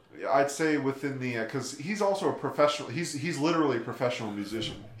 I'd say within the, because he's also a professional. He's literally a professional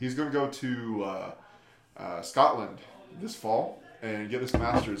musician. He's going to go to Scotland this fall and get his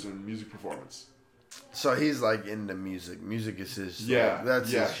master's in music performance. So he's like into music. Music is his.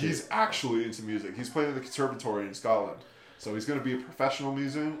 He's actually into music. He's playing at the conservatory in Scotland. So he's going to be a professional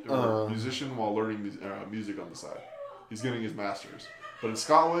musician while learning music on the side. He's getting his master's. But in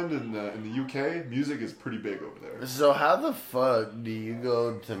Scotland and in the UK, music is pretty big over there. So how the fuck do you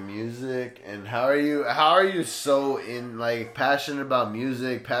go to music, and how are you so passionate about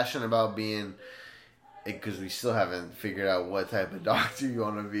music, passionate about being, because we still haven't figured out what type of doctor you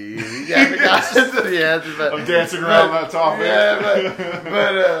want to be. We haven't gotten to the answer, but I'm dancing around that topic.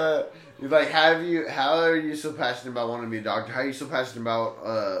 Yeah, but how are you so passionate about wanting to be a doctor? How are you so passionate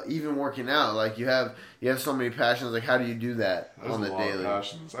about even working out? Like you have so many passions. Like how do you do that on the daily?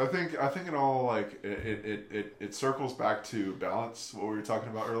 Passions. I think it all like it circles back to balance. What we were talking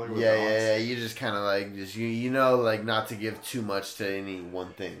about earlier. With balance. Yeah. You just kind of like like not to give too much to any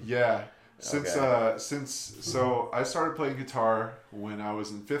one thing. Yeah. Since I started playing guitar when I was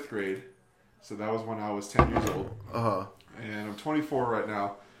in 5th grade. So that was when I was 10 years old. and I'm 24 right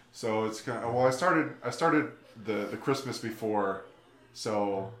now. So it's kind of, well, I started the Christmas before,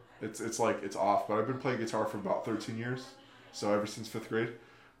 so it's like it's off. But I've been playing guitar for about 13 years, so ever since 5th grade.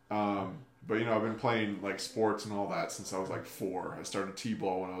 But you know, I've been playing like sports and all that since I was like 4. I started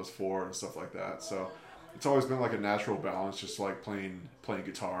t-ball when I was 4 and stuff like that. So it's always been like a natural balance, just like playing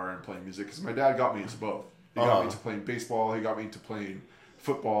guitar and playing music. Because my dad got me into both. He got me into playing baseball. He got me into playing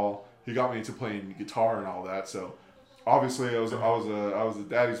football. He got me into playing guitar and all that. So obviously, I was a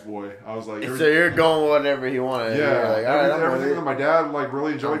daddy's boy. I was like, so you're going whatever he wanted. Yeah, like, everything that my dad like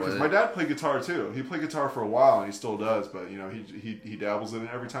really enjoyed, because my dad played guitar too. He played guitar for a while and he still does, but you know he dabbles in it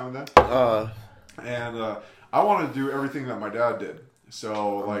every time and then. And I wanted to do everything that my dad did.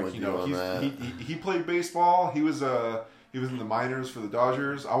 So like you know he played baseball. He was in the minors for the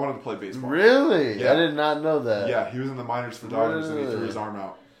Dodgers. I wanted to play baseball. Really? Yeah. I did not know that. Yeah, he was in the minors for the Dodgers and he threw his arm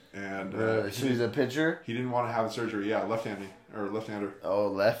out. And so he's a pitcher? He didn't want to have the surgery. Yeah, left-hander. Oh,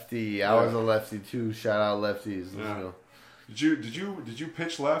 lefty. I was a lefty too. Shout out lefties. Yeah. Did you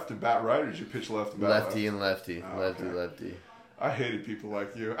pitch left and bat right, or did you pitch left and bat lefty left? And lefty. Oh, lefty, okay. lefty. I hated people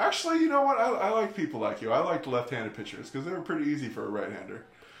like you. Actually, you know what? I like people like you. I liked left-handed pitchers because they were pretty easy for a right-hander.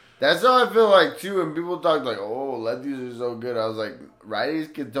 That's how I feel like too. And people talk like, "Oh, lefties are so good." I was like,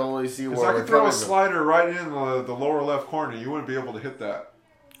 righties can totally see where I could throw a slider right in the lower left corner. You wouldn't be able to hit that.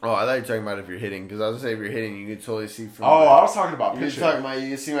 Oh, I thought you were talking about if you're hitting, because I was gonna say if you're hitting, you can totally see from. Oh, I was talking about pitching. You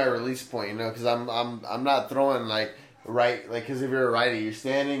can see my release point, you know, because I'm not throwing like right, like because if you're a righty, you're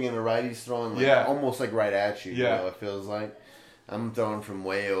standing and a righty's throwing like almost like right at you. Yeah, you know, it feels like I'm throwing from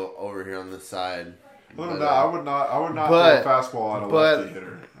way over here on the side. But, I would not throw a fastball at a lefty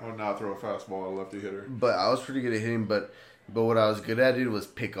hitter. I would not throw a fastball at a lefty hitter. But I was pretty good at hitting, but what I was good at, dude, was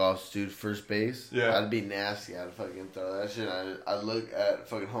pickoffs, dude. First base. Yeah. I'd be nasty. I'd fucking throw that shit. I'd look at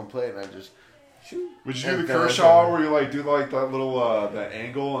fucking home plate and I'd just shoot. Would you do the Kershaw where you like do like that little that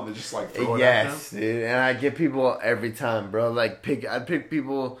angle and then just like throw it at them? Yes, dude. And I get people every time, bro. Like I'd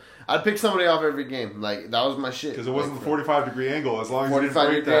pick somebody off every game. Like that was my shit. Because it wasn't the 45-degree angle. As long as 45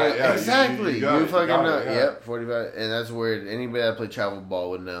 you didn't break that, yeah, exactly. You fucking know. Yeah. Yep, 45. And that's weird. Anybody that played travel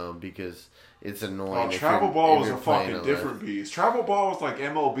ball would know because it's annoying. Oh, travel ball was a fucking different beast. Travel ball was like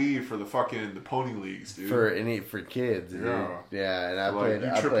MLB for the pony leagues, dude. For kids, dude. Yeah, and I played.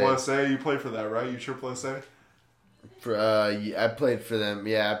 You triple SA, you played for that, right? You triple SA. I played for them.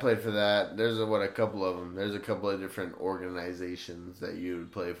 Yeah, I played for that. There's a couple of them. There's a couple of different organizations that you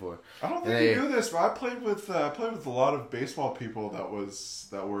would play for. I don't think you knew this, but I played with a lot of baseball people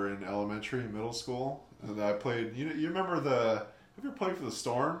that were in elementary and middle school. And I played. You remember have you ever played for the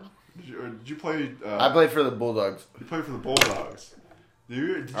Storm? Did you play? I played for the Bulldogs. You played for the Bulldogs.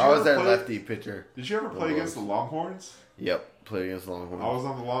 I was their lefty pitcher. Did you ever play against the Longhorns? Yep, played against the Longhorns. I was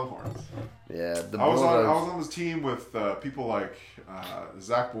on the Longhorns. Yeah, I was on this team with people like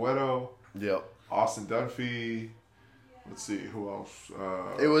Zach Boeto. Yep. Austin Dunphy. Let's see who else.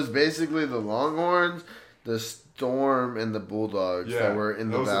 It was basically the Longhorns, the Storm, and the Bulldogs that were in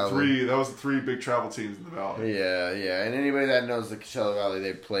the Valley. That was the three big travel teams in the Valley. Yeah. And anybody that knows the Coachella Valley,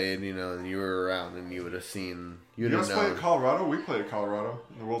 they played, you know, and you were around and you would have seen. You guys played at Colorado? We played at Colorado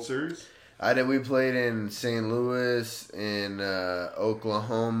in the World Series. We played in St. Louis, in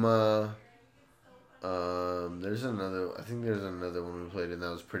Oklahoma. I think there's another one we played in that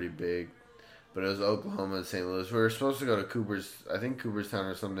was pretty big. But it was Oklahoma and St. Louis. We were supposed to go to Cooperstown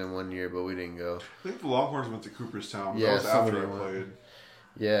or something one year, but we didn't go. I think the Longhorns went to Cooperstown. Yeah, that was after I played.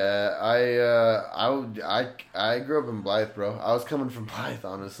 Yeah, I grew up in Blythe, bro. I was coming from Blythe,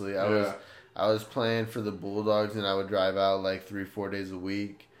 honestly. I was playing for the Bulldogs, and I would drive out like 3-4 days a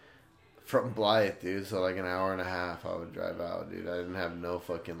week from Blythe, dude. So like an hour and a half, I would drive out, dude. I didn't have no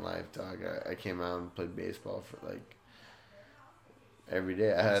fucking life, dog. I came out and played baseball for like every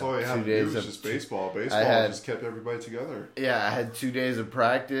day. I had 2 days of just baseball. Just kept everybody together. Yeah, I had 2 days of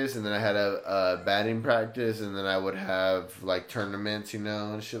practice, and then I had a batting practice, and then I would have like tournaments, you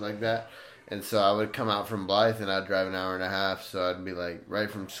know, and shit like that. And so I would come out from Blythe, and I'd drive an hour and a half. So I'd be like right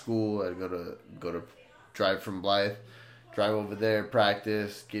from school. I'd go to drive from Blythe, drive over there,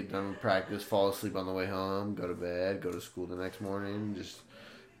 practice, get done with practice, fall asleep on the way home, go to bed, go to school the next morning, just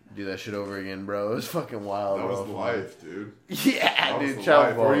do that shit over again, bro. It was fucking wild. That was the life, dude. Yeah, dude.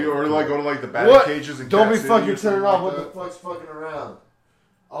 Travel ball. Or like go to like the batting cages and don't be fucking turning off. What the fuck's fucking around?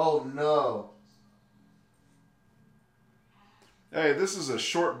 Oh no. Hey, this is a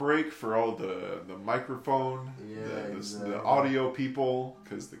short break for all the microphone, the audio people,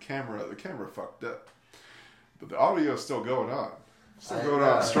 because the camera fucked up, but the audio is still going on. Still going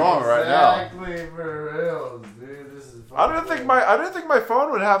on strong right now. Exactly, for real, dude. This is. I didn't think my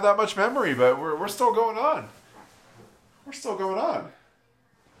phone would have that much memory, but we're still going on. We're still going on.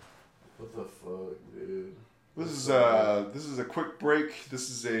 What the fuck, dude? This is a quick break. This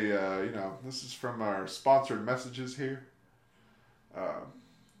is this is from our sponsored messages here.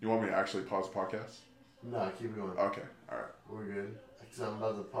 You want me to actually pause the podcast? No, keep going. Okay, all right. We're good. Because I'm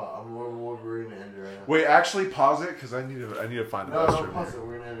about to pause. We're gonna end it right now. Wait, actually pause it because I need to find the restroom. No, pause it.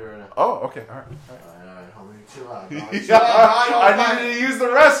 We're gonna end it right now. Oh, okay, all right. Alright, homie, chill out. I needed to use the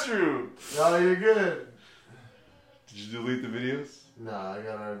restroom. No, you're good. Did you delete the videos? No, I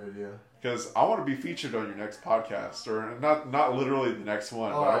got our video. Because I want to be featured on your next podcast, or not literally the next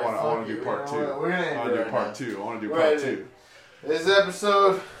one, but I want to do part 2. We're gonna end it right part now. 2. I want to do part 2. This is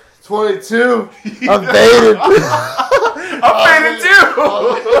episode 22 of Faded. I'm faded too.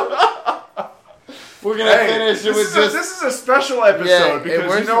 We're gonna finish it with this is a special episode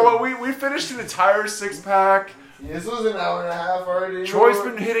because you know what? We finished an entire 6-pack. This was an hour and a half already. Troy's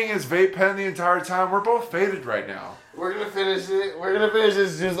been hitting his vape pen the entire time. We're both faded right now. We're gonna finish it. We're gonna finish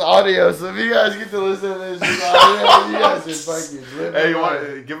this just audio. So if you guys get to listen to this just audio, you guys just fucking live. Hey, you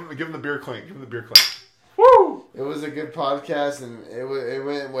want give him the beer clink? Give him the beer clink. Woo! It was a good podcast, and it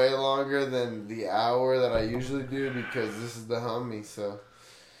went way longer than the hour that I usually do because this is the homie. So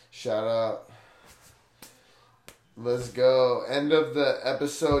shout out. Let's go. End of the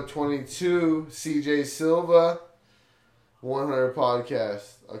episode 22. CJ Silva, 100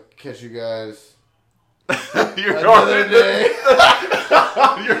 podcast. I'll catch you guys. You're already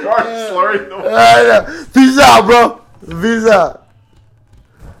slurring the word. I know. Peace out, bro. Peace out.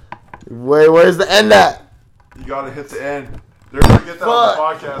 Wait, where's the end at? You gotta hit the end. They're gonna get that on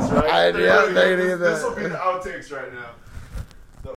the podcast, right? They're gonna get that. This will be the outtakes right now.